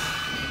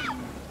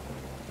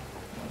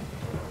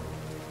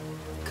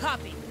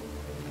 Copy.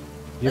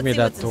 Give me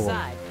that tool.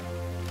 Inside.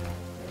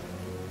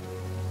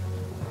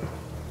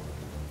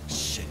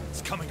 Shit,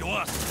 it's coming to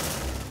us.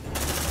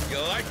 You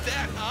like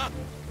that, huh?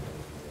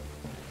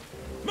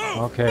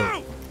 Move! Okay,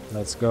 move!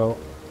 let's go.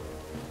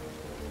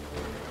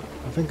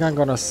 I think I'm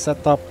gonna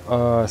set up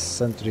a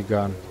sentry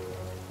gun.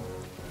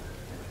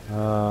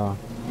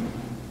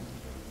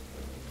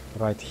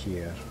 Right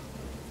here.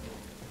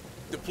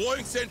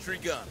 Deploying sentry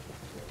gun.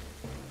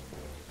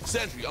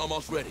 Sentry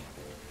almost ready.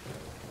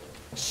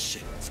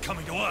 Shit, it's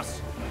coming to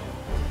us.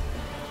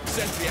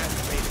 Sentry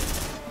activated.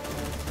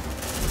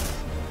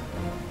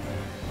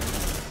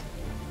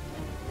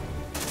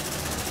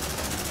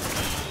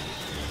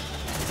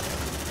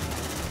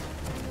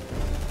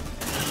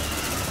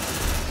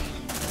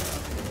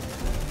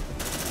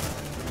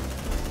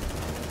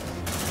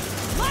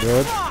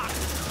 Good.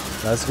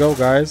 Let's go,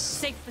 guys.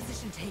 Safe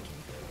position taken.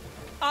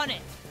 On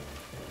it.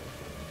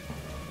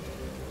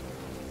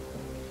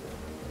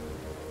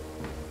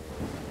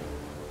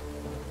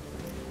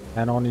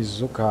 And on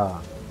Izuka.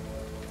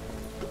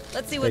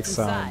 Let's see Take what's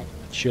some inside.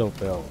 chill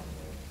pill.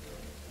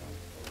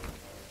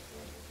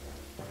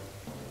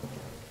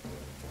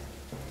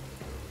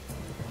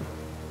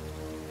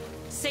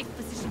 Safe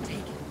position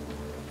taken.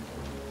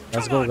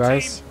 Let's Come go, on,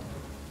 guys. team.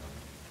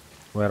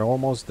 We're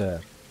almost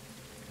there.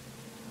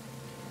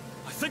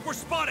 I think we're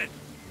spotted.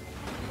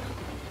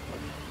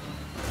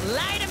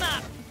 Light him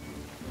up.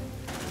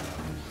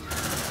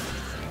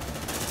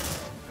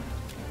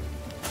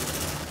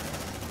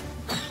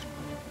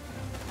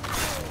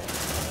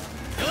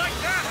 You like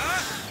that,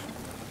 huh?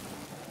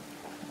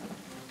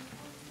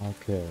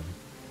 Okay.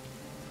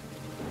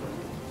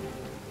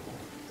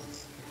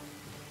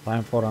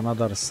 Time for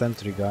another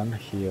sentry gun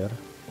here.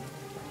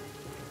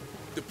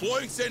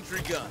 Deploying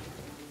sentry gun.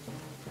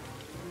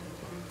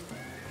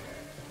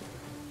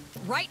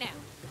 Right now.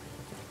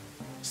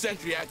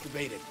 Sentry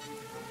activated.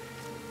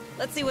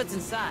 Let's see what's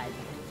inside.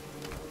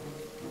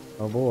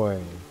 Oh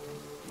boy.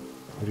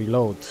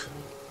 Reload.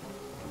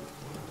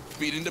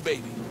 Feeding the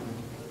baby.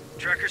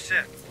 Tracker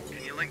set.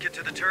 Can you link it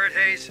to the turret,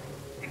 Hayes?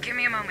 Give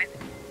me a moment.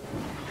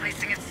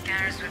 Placing its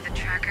scanners with the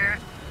tracker.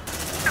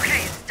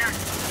 Okay, it's done.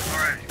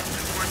 Alright,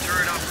 that's one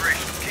turret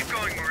operational. Keep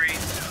going,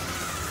 Marines.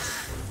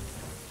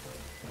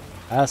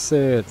 That's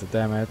it,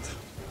 damn it.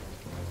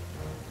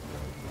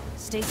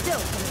 Stay still.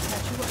 I'm gonna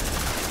catch you up.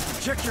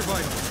 Check your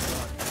vitals.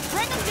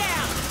 Bring him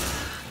down.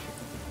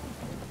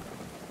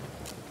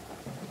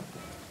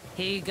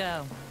 Here you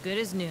go. Good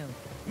as new.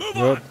 Move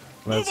Good. on.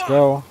 Let's Move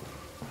go.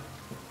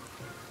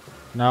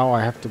 Now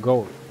I have to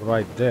go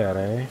right there,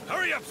 eh? On.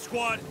 Hurry up,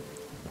 squad.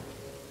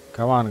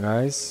 Come on,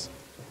 guys.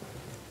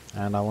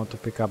 And I want to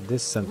pick up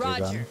this sentry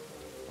gun. Roger.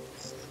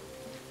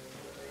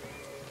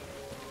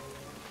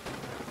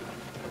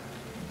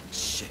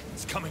 Shit,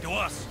 it's coming to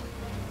us.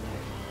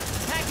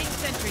 Packing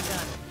sentry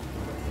gun.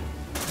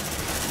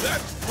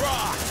 Let's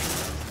rock!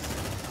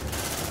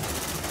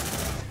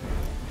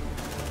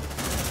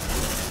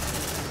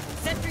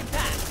 Sentry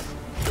pack.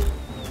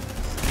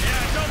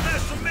 Yeah, don't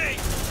mess with me.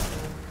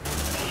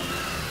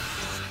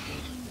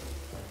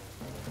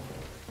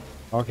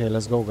 Okay,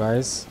 let's go,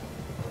 guys.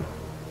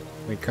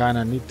 We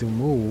kinda need to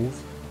move.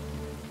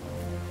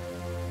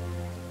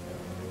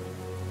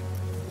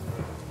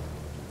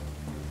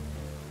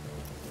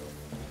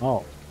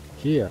 Oh,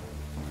 here.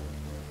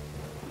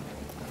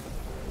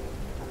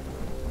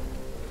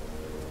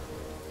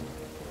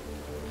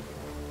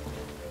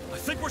 I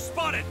think we're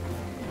spotted.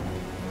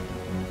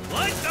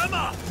 Light them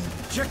up.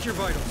 Check your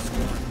vitals,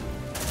 squad.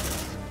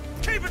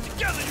 Keep it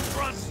together, you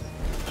grunts.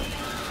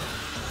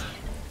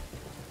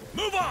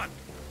 Move on.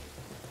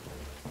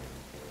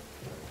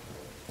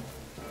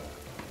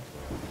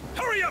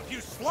 Hurry up,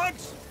 you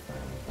slugs!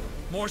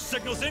 More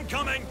signals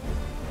incoming!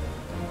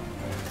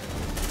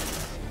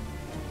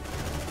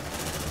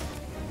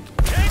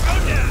 Can't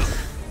go down!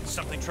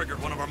 Something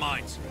triggered one of our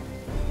mines.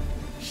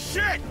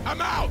 Shit!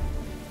 I'm out!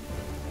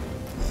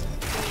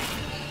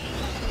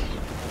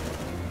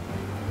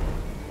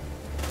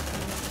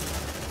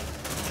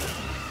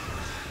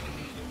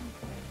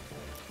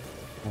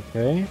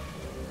 Okay.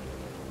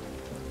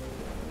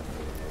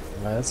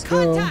 Let's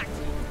go. Contact.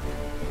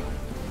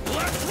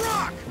 Let's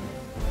rock!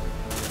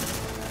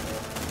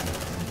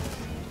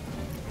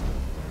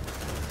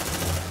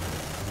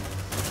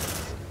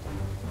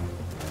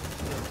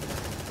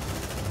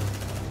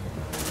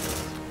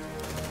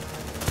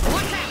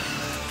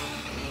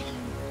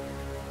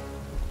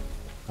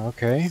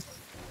 Okay.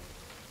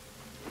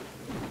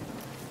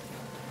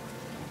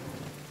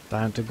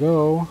 Time to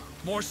go.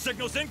 More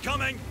signals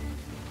incoming!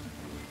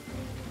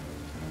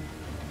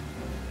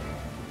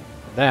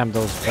 Damn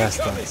those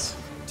bastards.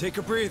 Take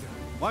a breather.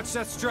 Watch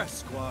that stress,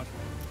 squad.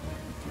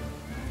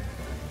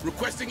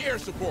 Requesting air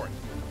support.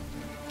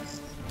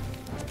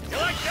 You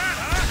like that,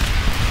 huh?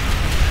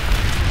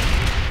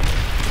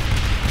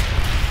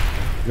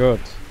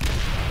 Good.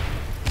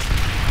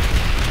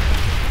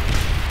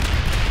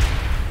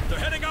 They're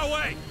heading our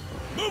way!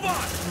 Move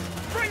on!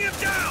 Bring him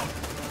down!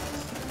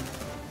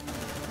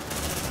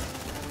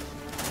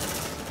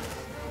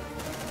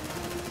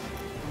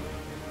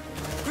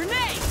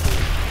 Grenade!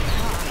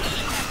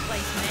 That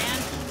place, man.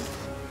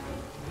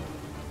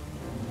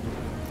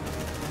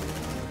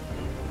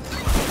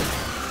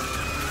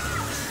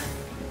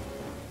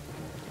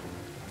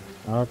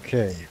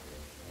 Okay.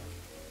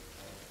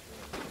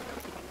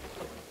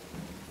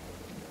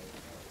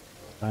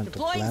 Time to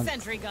Deploying plant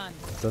sentry gun.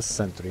 the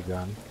sentry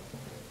gun.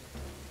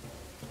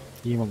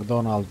 E.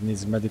 McDonald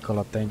needs medical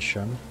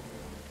attention.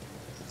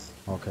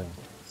 Okay.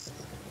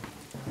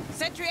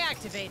 Sentry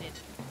activated.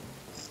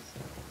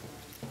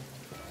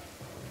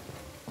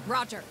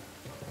 Roger.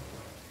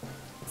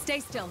 Stay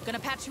still. Gonna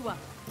patch you up.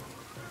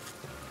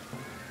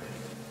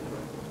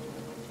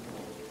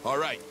 All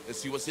right,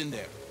 let's see what's in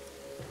there.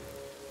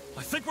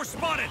 I think we're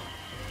spotted!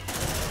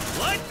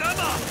 Light them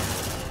up!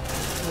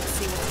 Let's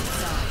see what's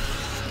inside.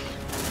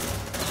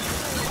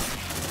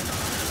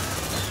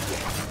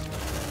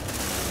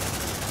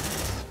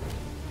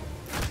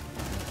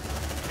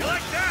 You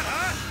like that,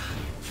 huh?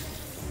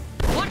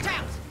 Watch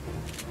out!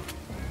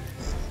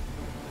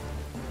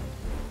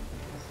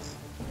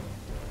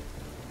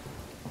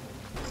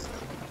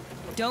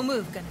 Don't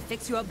move. Gonna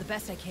fix you up the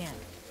best I can.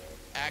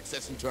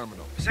 Accessing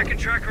terminal. Second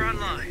tracker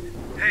online.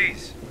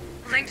 Hayes.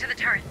 Link to the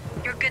turret.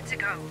 You're good to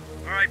go.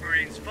 All right,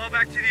 Marines, fall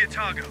back to the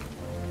Otago.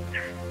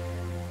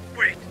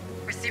 Wait.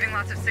 Receiving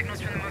lots of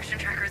signals from the motion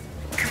trackers.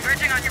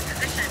 Converging on your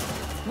position.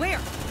 Where?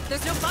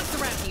 There's no bugs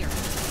around here.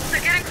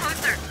 They're getting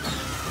closer.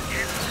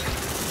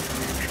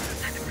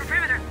 Inside the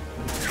perimeter.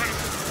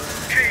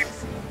 Tunnels.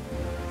 Caves.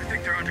 I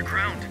think they're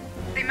underground.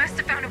 They must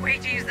have found a way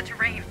to use the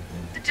terrain.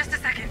 Just a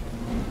second.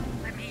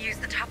 Let me use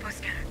the topo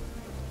scanner.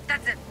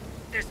 That's it.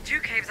 There's 2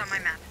 caves on my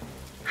map.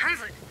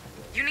 Hunslet,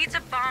 you need to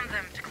bomb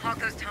them to clog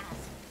those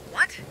tunnels.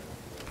 What?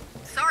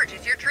 Sarge,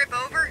 is your trip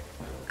over?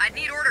 I'd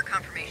need order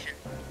confirmation.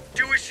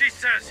 Do as she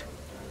says.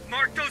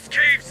 Mark those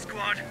caves,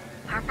 squad.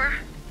 Harper,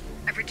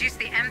 I've reduced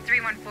the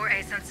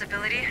M314A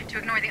sensibility to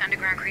ignore the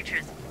underground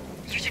creatures.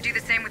 You should do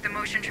the same with the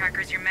motion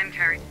trackers your men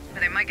carried,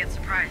 or they might get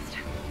surprised.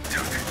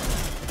 Duke,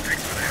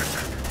 thanks for the heads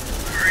up.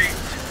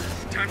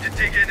 Marines, time to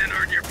dig in and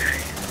earn your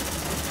pay.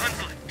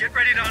 Hunslet, get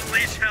ready to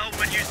unleash hell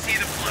when you see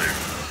the flare.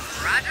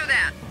 Roger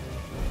that.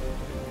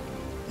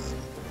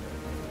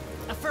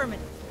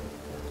 Affirmative.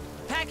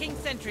 Packing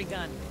sentry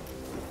gun.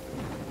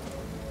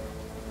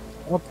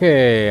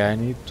 Okay, I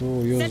need to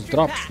use Sentry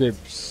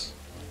dropships.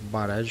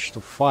 Barrage to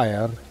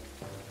fire.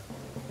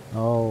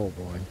 Oh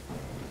boy.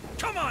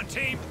 Come on,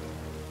 team!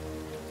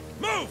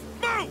 Move!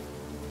 Move!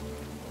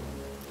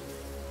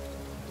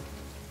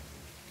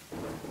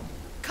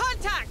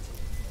 Contact!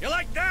 You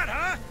like that,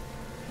 huh?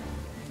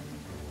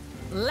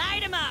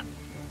 Light him up!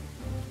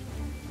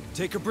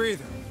 Take a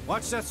breather.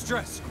 Watch that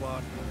stress,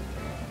 squad.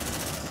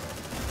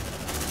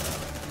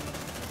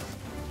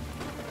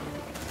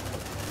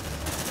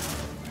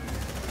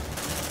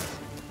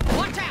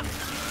 Watch out!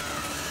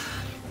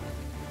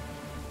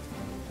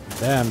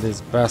 Damn these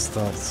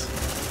bastards.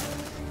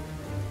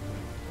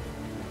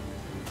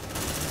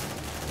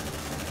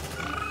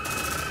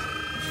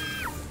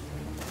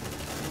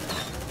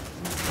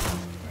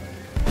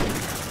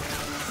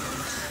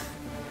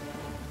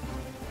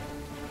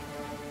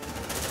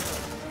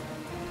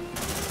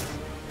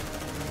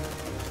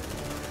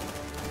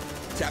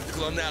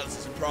 Tactical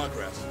analysis in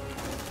progress.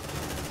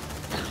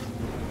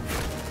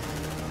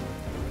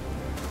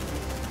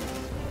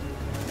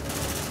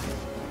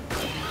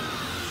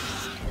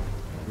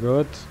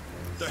 Good.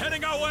 They're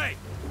heading our way!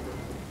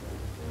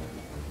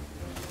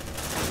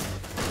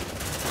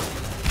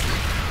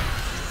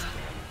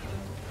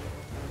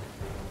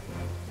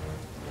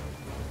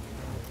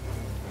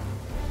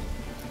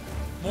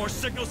 More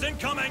signals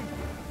incoming!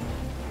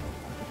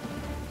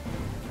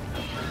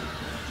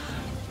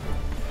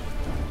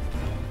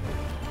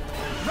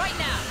 Right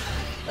now!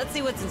 Let's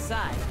see what's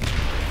inside.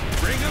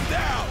 Bring them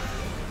down!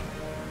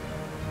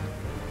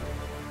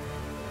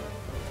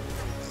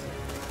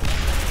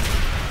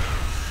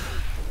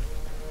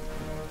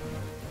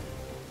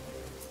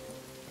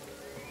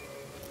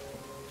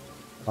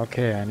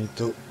 Okay, I need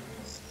to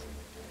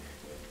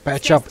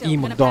patch Stay up still, E.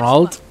 gonna patch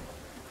McDonald. you up.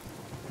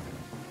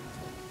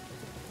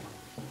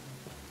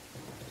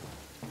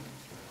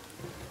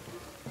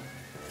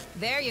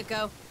 There you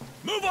go.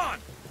 Move on!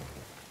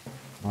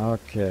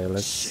 Okay,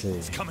 let's Shit, see.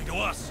 it's coming to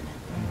us!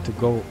 Need to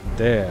go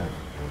there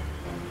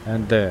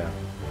and there.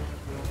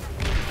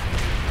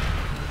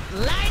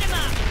 Light him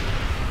up!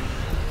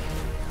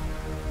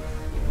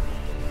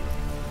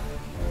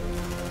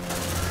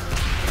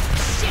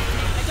 Shit,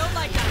 I don't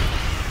like that.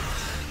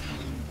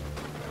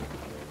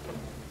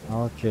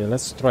 Okay,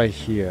 let's try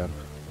here.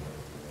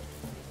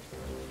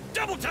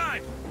 Double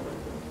time!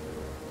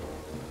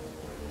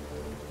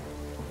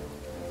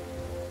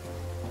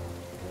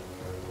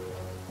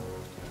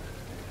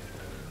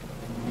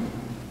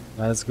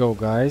 Let's go,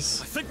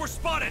 guys. I think we're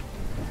spotted!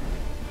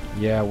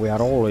 Yeah, we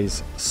are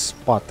always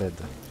spotted.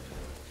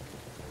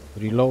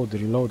 Reload,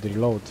 reload,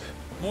 reload.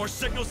 More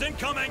signals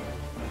incoming!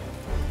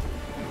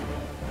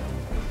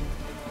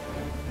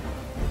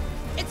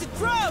 It's a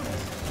drone!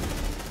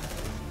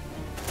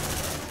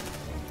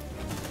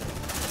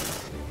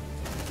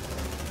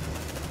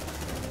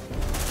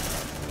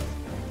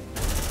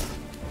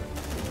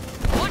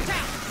 Watch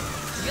out!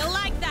 You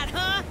like that,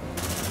 huh?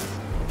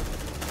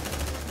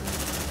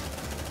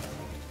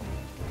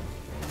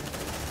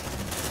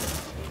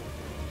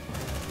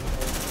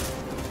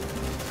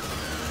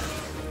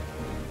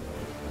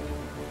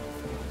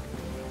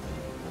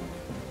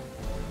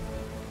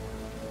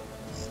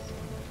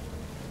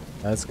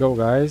 Let's go,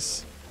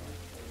 guys.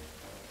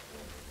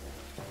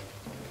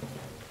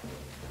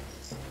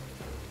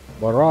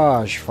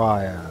 Barrage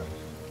fire.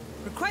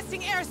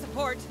 Requesting air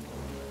support.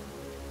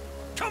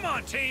 Come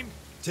on, team!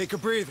 Take a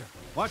breather.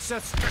 Watch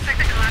that. Protect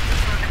the collapse of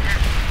Clog and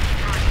Lethe.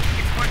 Come on,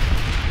 it's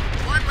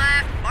working. One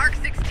last Mark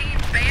 16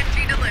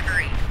 Banshee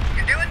delivery.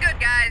 You're doing good,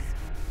 guys.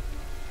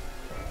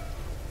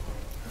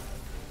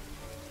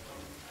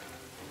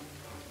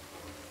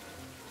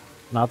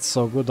 Not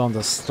so good on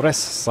the stress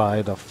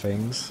side of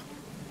things.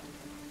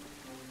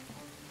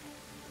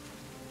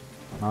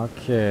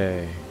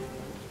 Okay.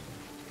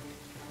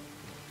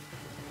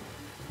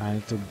 I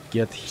need to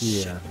get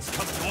here. It's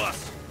coming to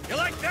us. You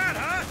like that,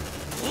 huh?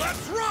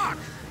 Let's rock!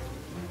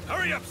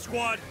 Hurry up,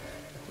 squad!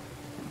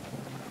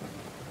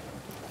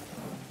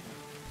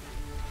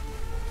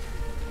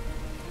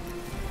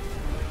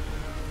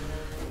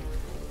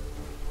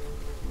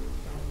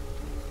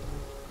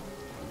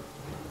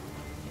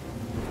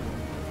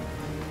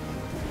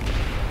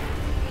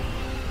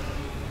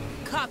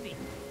 Copy.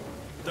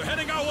 They're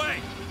heading our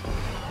way.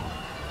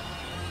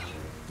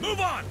 Move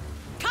on.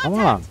 Come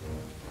on.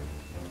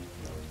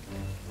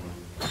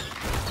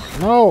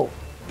 No!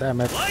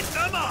 Damn it. Light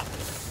them up.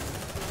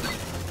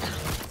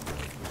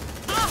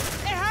 Oh,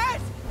 it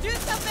hurts! Do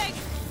something!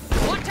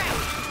 Watch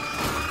out!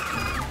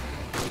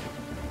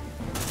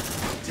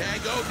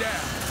 Tango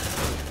down.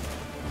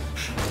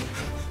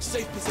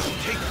 Safe position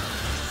taken.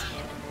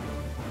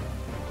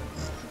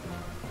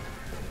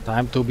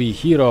 Time to be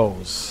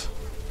heroes.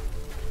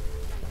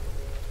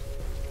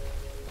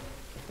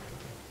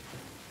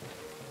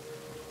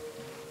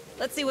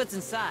 Let's see what's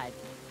inside.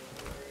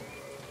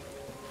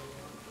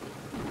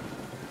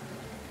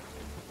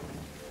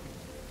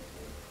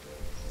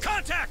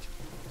 Contact!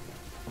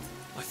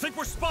 I think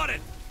we're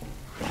spotted.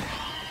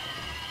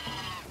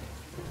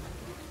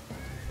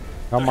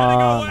 Come They're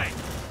heading our on. way.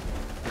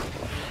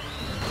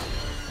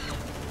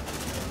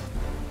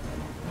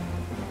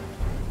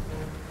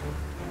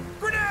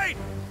 Grenade!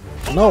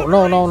 No,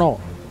 no, no, no.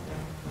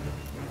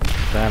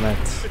 Damn it.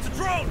 It's a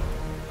drone!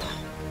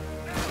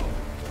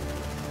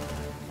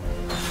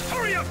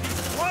 Hurry up, you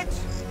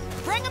slugs!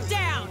 Bring them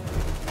down!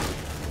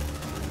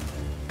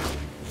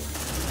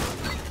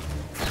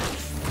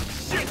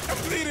 Shit, I'm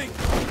bleeding.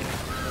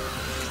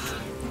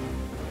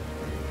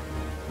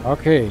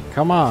 Okay,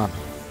 come on.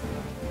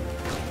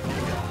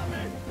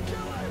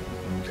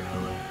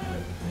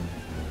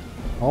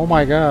 Oh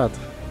my god.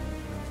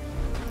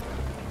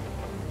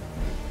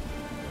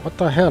 What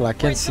the hell? I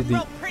can't see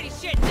the... Pretty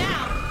shit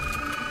now.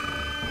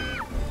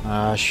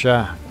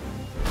 Asha.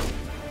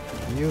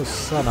 You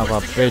son of a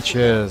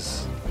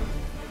bitches.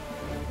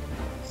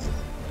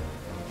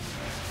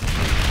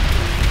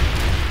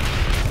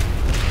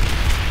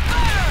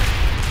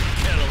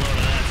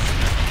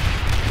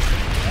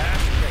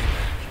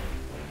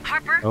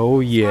 Harper? Oh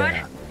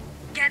yeah. Squad,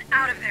 get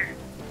out of there.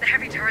 The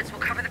heavy turrets will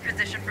cover the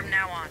position from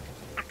now on.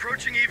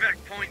 Approaching evac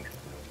point.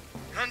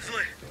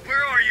 Hunsley,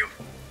 where are you?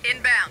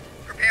 Inbound.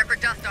 Prepare for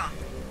dust off.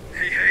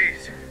 Hey,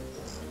 Hayes.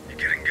 You're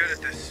getting good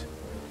at this.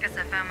 Guess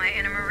I found my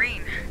inner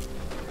Marine.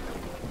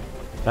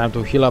 Time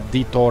to heal up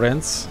the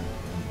torrents.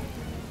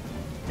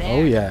 There,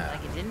 Oh yeah.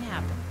 like it didn't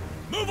happen.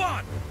 Move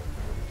on!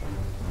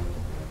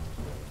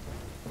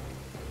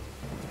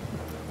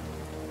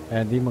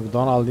 Andy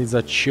McDonald needs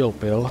a chill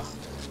pill.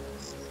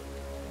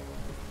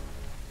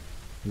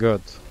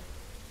 Good.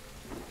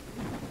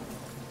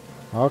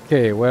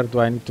 Okay, where do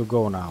I need to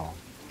go now?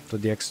 To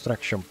the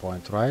extraction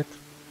point, right?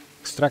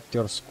 Extract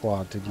your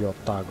squad to the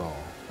Otago.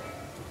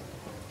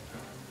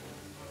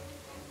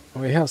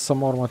 We have some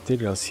more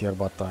materials here,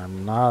 but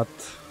I'm not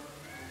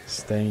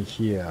staying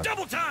here.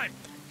 Double time!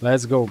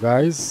 Let's go,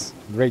 guys.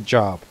 Great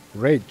job.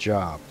 Great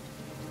job.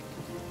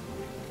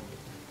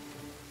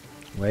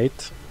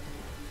 Wait.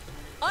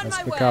 On Let's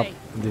my pick way. up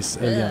this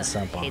alien Ugh,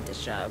 sample. hate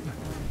this job.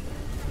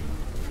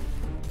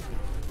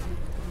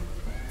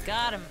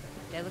 Got him.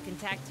 They look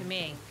intact to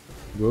me.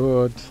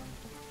 Good.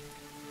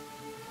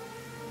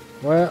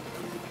 Well,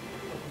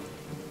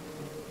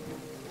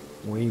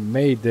 we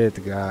made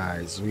it,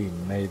 guys. We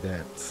made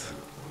it.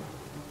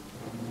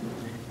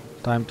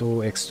 Time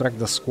to extract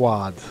the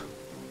squad.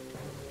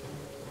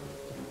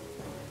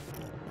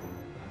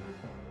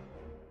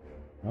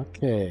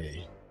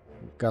 Okay.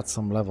 Got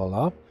some level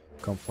up.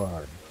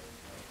 Confirm.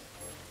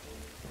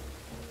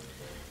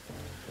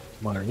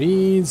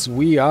 Marines,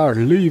 we are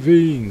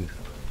leaving.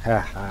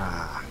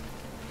 Haha.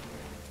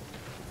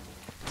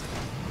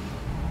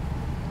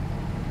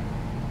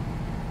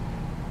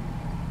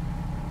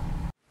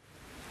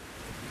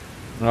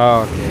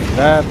 Okay,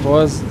 that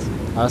was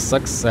a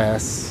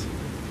success.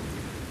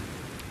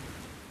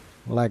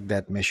 Like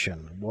that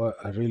mission, was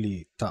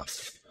really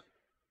tough,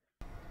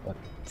 but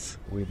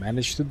we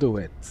managed to do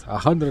it.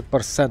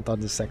 100% on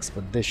this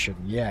expedition,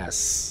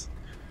 yes.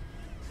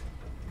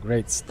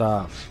 Great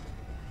stuff.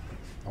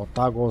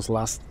 Otago's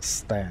last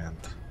stand.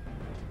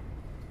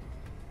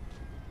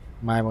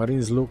 My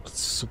Marines looked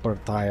super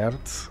tired,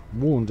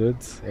 wounded,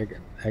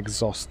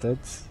 exhausted,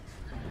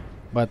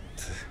 but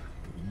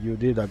you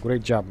did a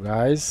great job,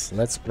 guys.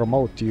 Let's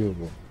promote you.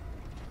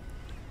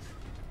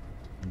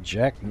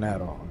 Jack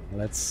Nero.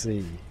 Let's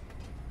see.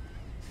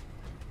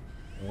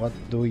 What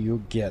do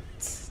you get?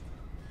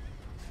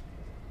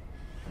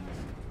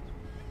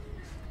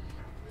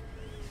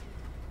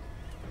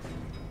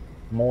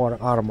 More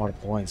armor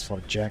points for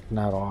Jack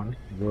Naron.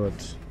 Good.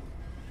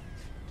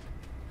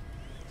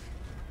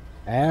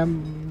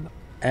 And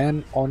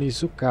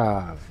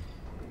Onizuka.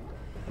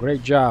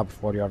 Great job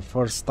for your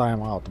first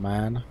time out,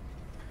 man.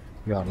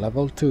 You are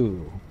level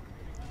 2.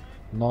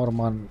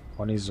 Norman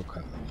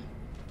Onizuka.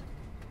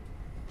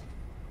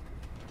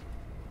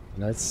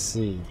 Let's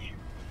see.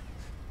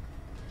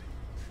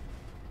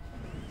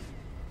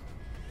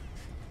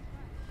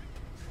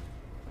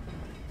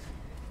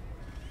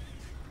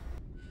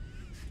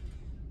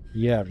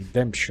 Yeah,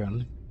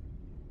 redemption.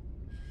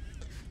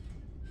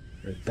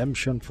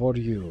 Redemption for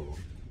you.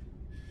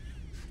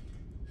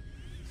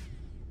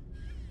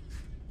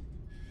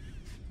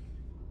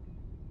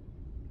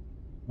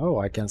 Oh,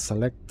 I can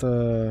select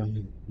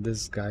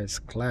this guy's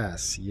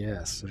class.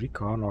 Yes,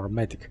 recon or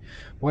medic.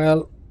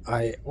 Well,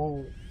 I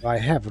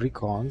have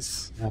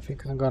recons. I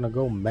think I'm gonna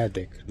go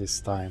medic this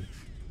time.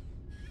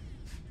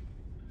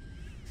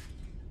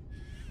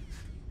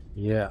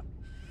 Yeah,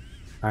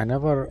 I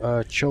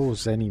never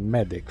chose any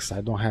medics.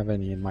 I don't have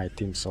any in my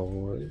team,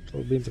 so it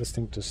will be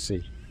interesting to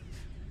see.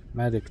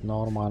 Medic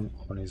Norman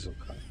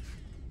Onizuka.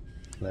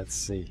 Let's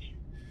see.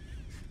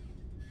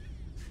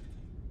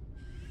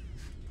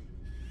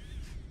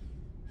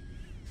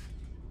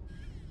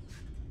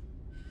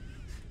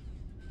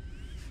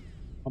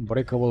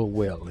 Unbreakable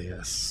will,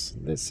 yes.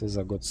 This is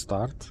a good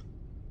start.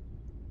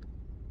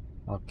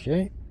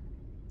 Okay.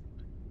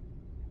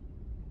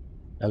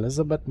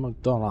 Elizabeth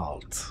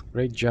McDonald.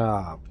 Great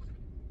job.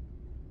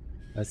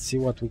 Let's see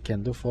what we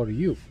can do for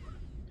you.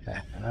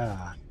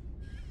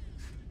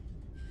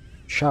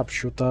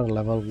 Sharpshooter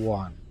level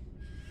 1.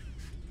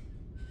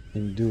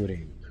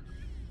 Enduring.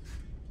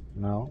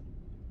 No.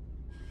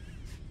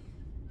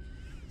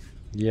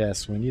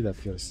 Yes, we need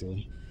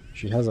accuracy.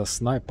 She has a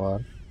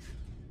sniper.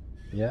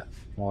 Yeah,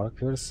 more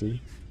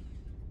accuracy.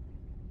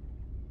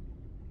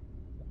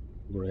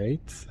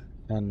 Great.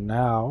 And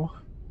now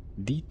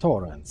D.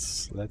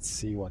 Torrance. Let's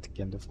see what we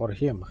can do for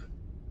him.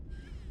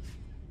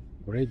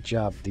 Great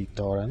job, D.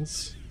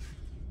 Torrance.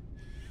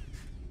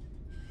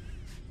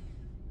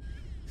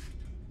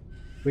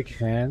 Quick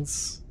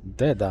hands.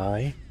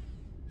 Deadeye.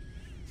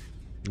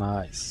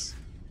 Nice.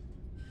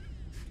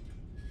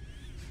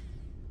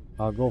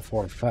 I'll go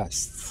for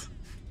fast.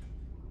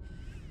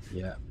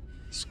 Yeah.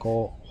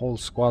 Whole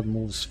squad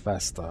moves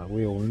faster.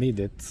 We will need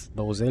it.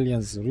 Those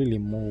aliens really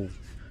move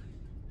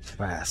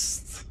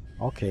fast.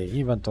 Okay,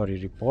 inventory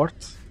report.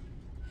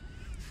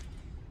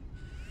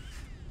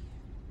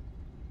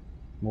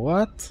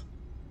 What?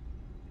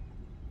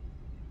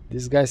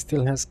 This guy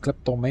still has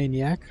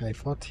kleptomaniac? I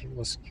thought he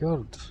was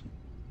cured.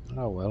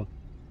 Oh well.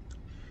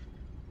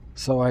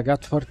 So I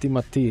got 30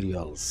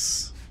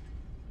 materials.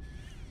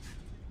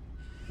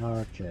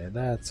 Okay,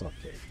 that's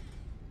okay.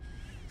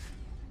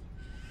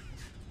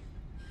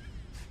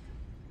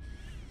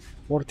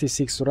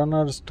 46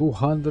 runners,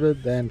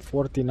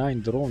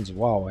 249 drones,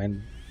 wow,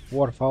 and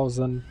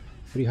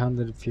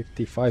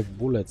 4,355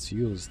 bullets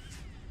used.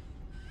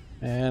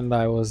 And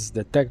I was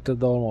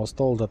detected almost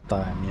all the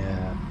time,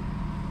 yeah.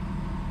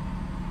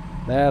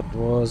 That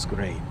was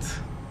great.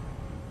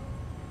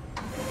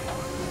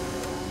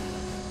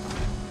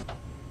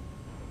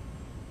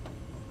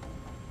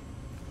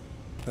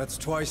 That's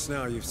twice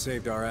now you've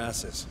saved our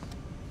asses.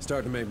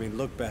 Starting to make me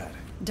look bad.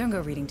 Don't go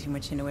reading too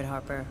much into it,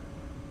 Harper.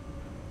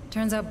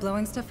 Turns out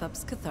blowing stuff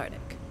up's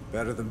cathartic.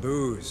 Better than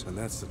booze, and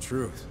that's the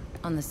truth.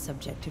 On the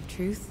subject of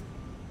truth,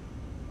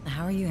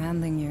 how are you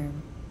handling your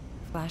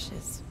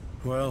flashes?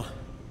 Well,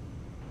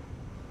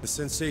 the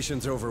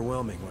sensation's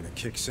overwhelming when it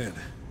kicks in,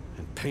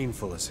 and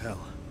painful as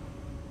hell.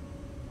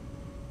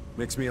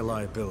 Makes me a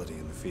liability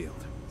in the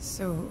field.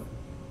 So,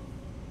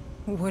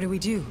 what do we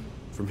do?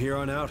 From here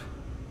on out,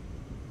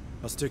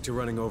 I'll stick to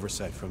running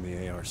oversight from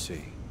the ARC.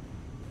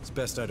 It's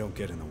best I don't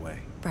get in the way.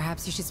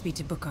 Perhaps you should speak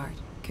to Bookard,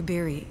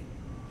 Kabiri,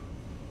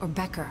 or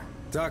Becker.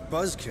 Doc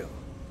Buzzkill?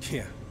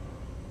 Yeah,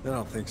 I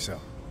don't think so.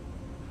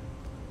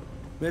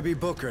 Maybe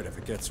Bookard if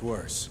it gets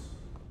worse.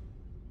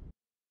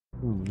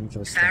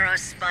 Interesting. Pharaoh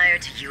Spire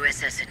to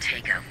USS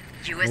Otago.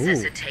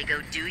 USS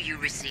Otago, do you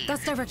receive?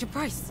 That's Director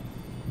Price.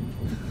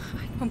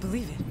 I don't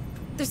believe it.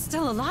 They're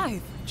still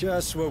alive.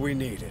 Just what we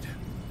needed.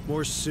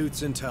 More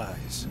suits and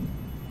ties.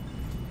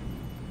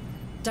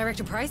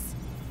 Director Price,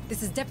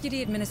 this is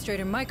Deputy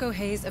Administrator Mike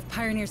O'Hays of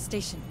Pioneer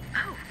Station.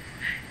 Oh.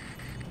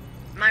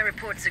 My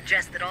report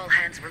suggests that all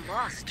hands were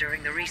lost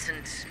during the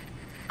recent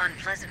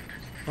unpleasantness.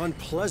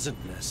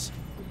 Unpleasantness?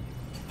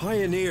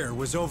 Pioneer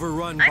was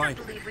overrun by... I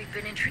don't believe we've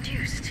been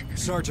introduced.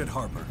 Sergeant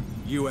Harper,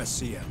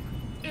 USCM.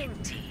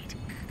 Indeed.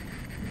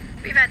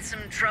 We've had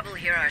some trouble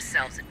here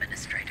ourselves,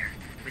 Administrator.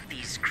 With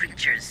these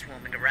creatures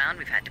swarming around,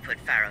 we've had to put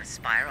Pharaoh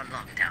Spire on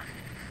lockdown.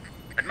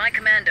 But my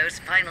commandos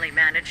finally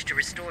managed to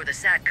restore the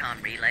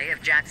SATCOM relay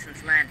of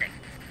Jackson's Landing.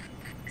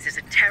 This is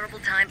a terrible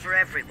time for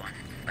everyone,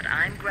 but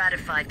I'm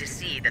gratified to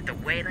see that the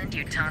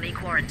Wayland-Yutani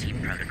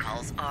quarantine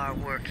protocols are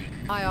working.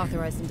 I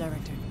authorized them,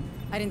 Director.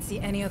 I didn't see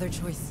any other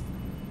choice.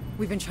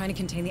 We've been trying to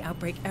contain the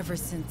outbreak ever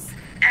since.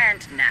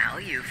 And now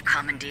you've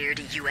commandeered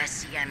a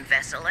USCM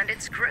vessel and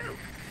its crew.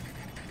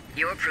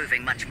 You're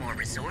proving much more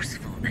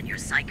resourceful than your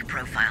psych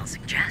profile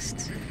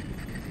suggests.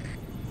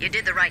 You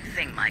did the right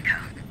thing, Maiko.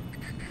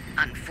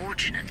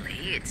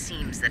 Unfortunately, it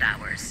seems that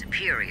our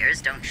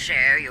superiors don't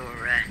share your,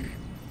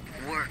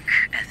 work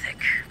ethic.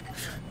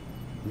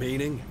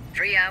 Meaning?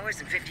 3 hours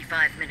and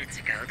 55 minutes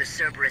ago, the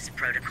Cerberus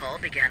Protocol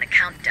began a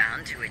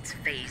countdown to its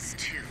Phase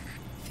 2.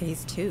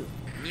 Phase 2?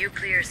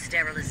 Nuclear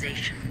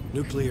sterilization.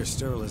 Nuclear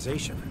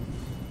sterilization?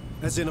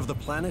 As in of the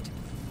planet?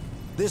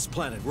 This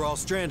planet we're all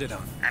stranded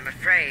on. I'm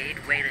afraid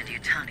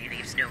Weyland-Yutani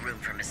leaves no room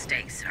for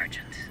mistakes,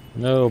 Sergeant.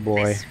 No,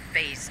 boy. This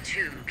Phase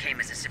 2 came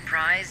as a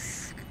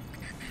surprise,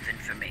 even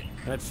for me.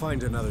 I'd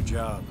find another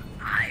job.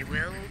 I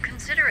will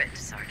consider it,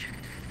 Sergeant.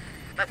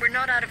 But we're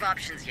not out of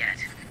options yet.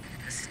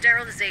 The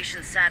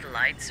sterilization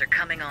satellites are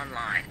coming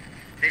online.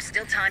 There's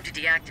still time to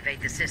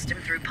deactivate the system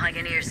through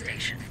Pioneer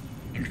Station.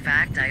 In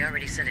fact, I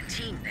already sent a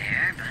team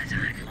there, but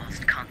I've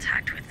lost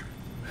contact with them.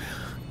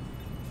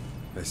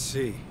 I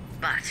see.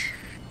 But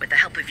with the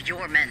help of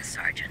your men,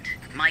 Sergeant,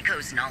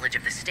 Maiko's knowledge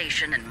of the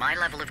station and my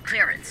level of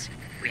clearance,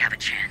 we have a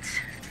chance.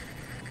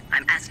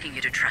 I'm asking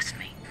you to trust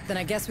me. Then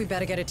I guess we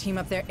better get a team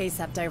up there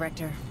ASAP,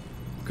 Director.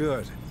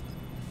 Good.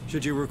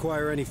 Should you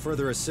require any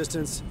further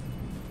assistance,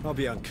 I'll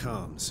be on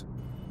comms.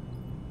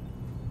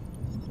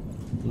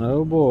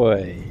 Oh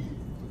boy.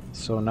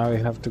 So now we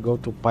have to go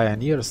to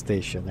Pioneer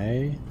Station,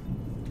 eh?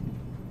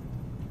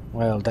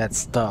 Well,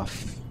 that's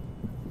tough.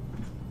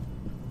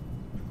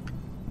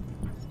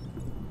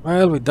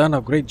 Well, we've done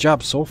a great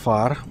job so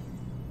far.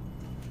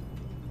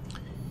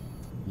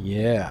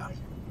 Yeah.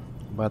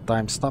 But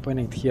I'm stopping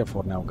it here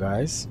for now,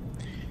 guys.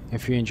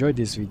 If you enjoyed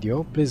this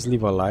video, please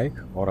leave a like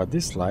or a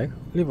dislike.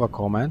 Leave a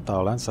comment,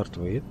 I'll answer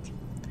to it.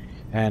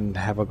 And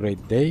have a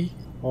great day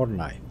or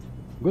night.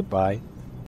 Goodbye.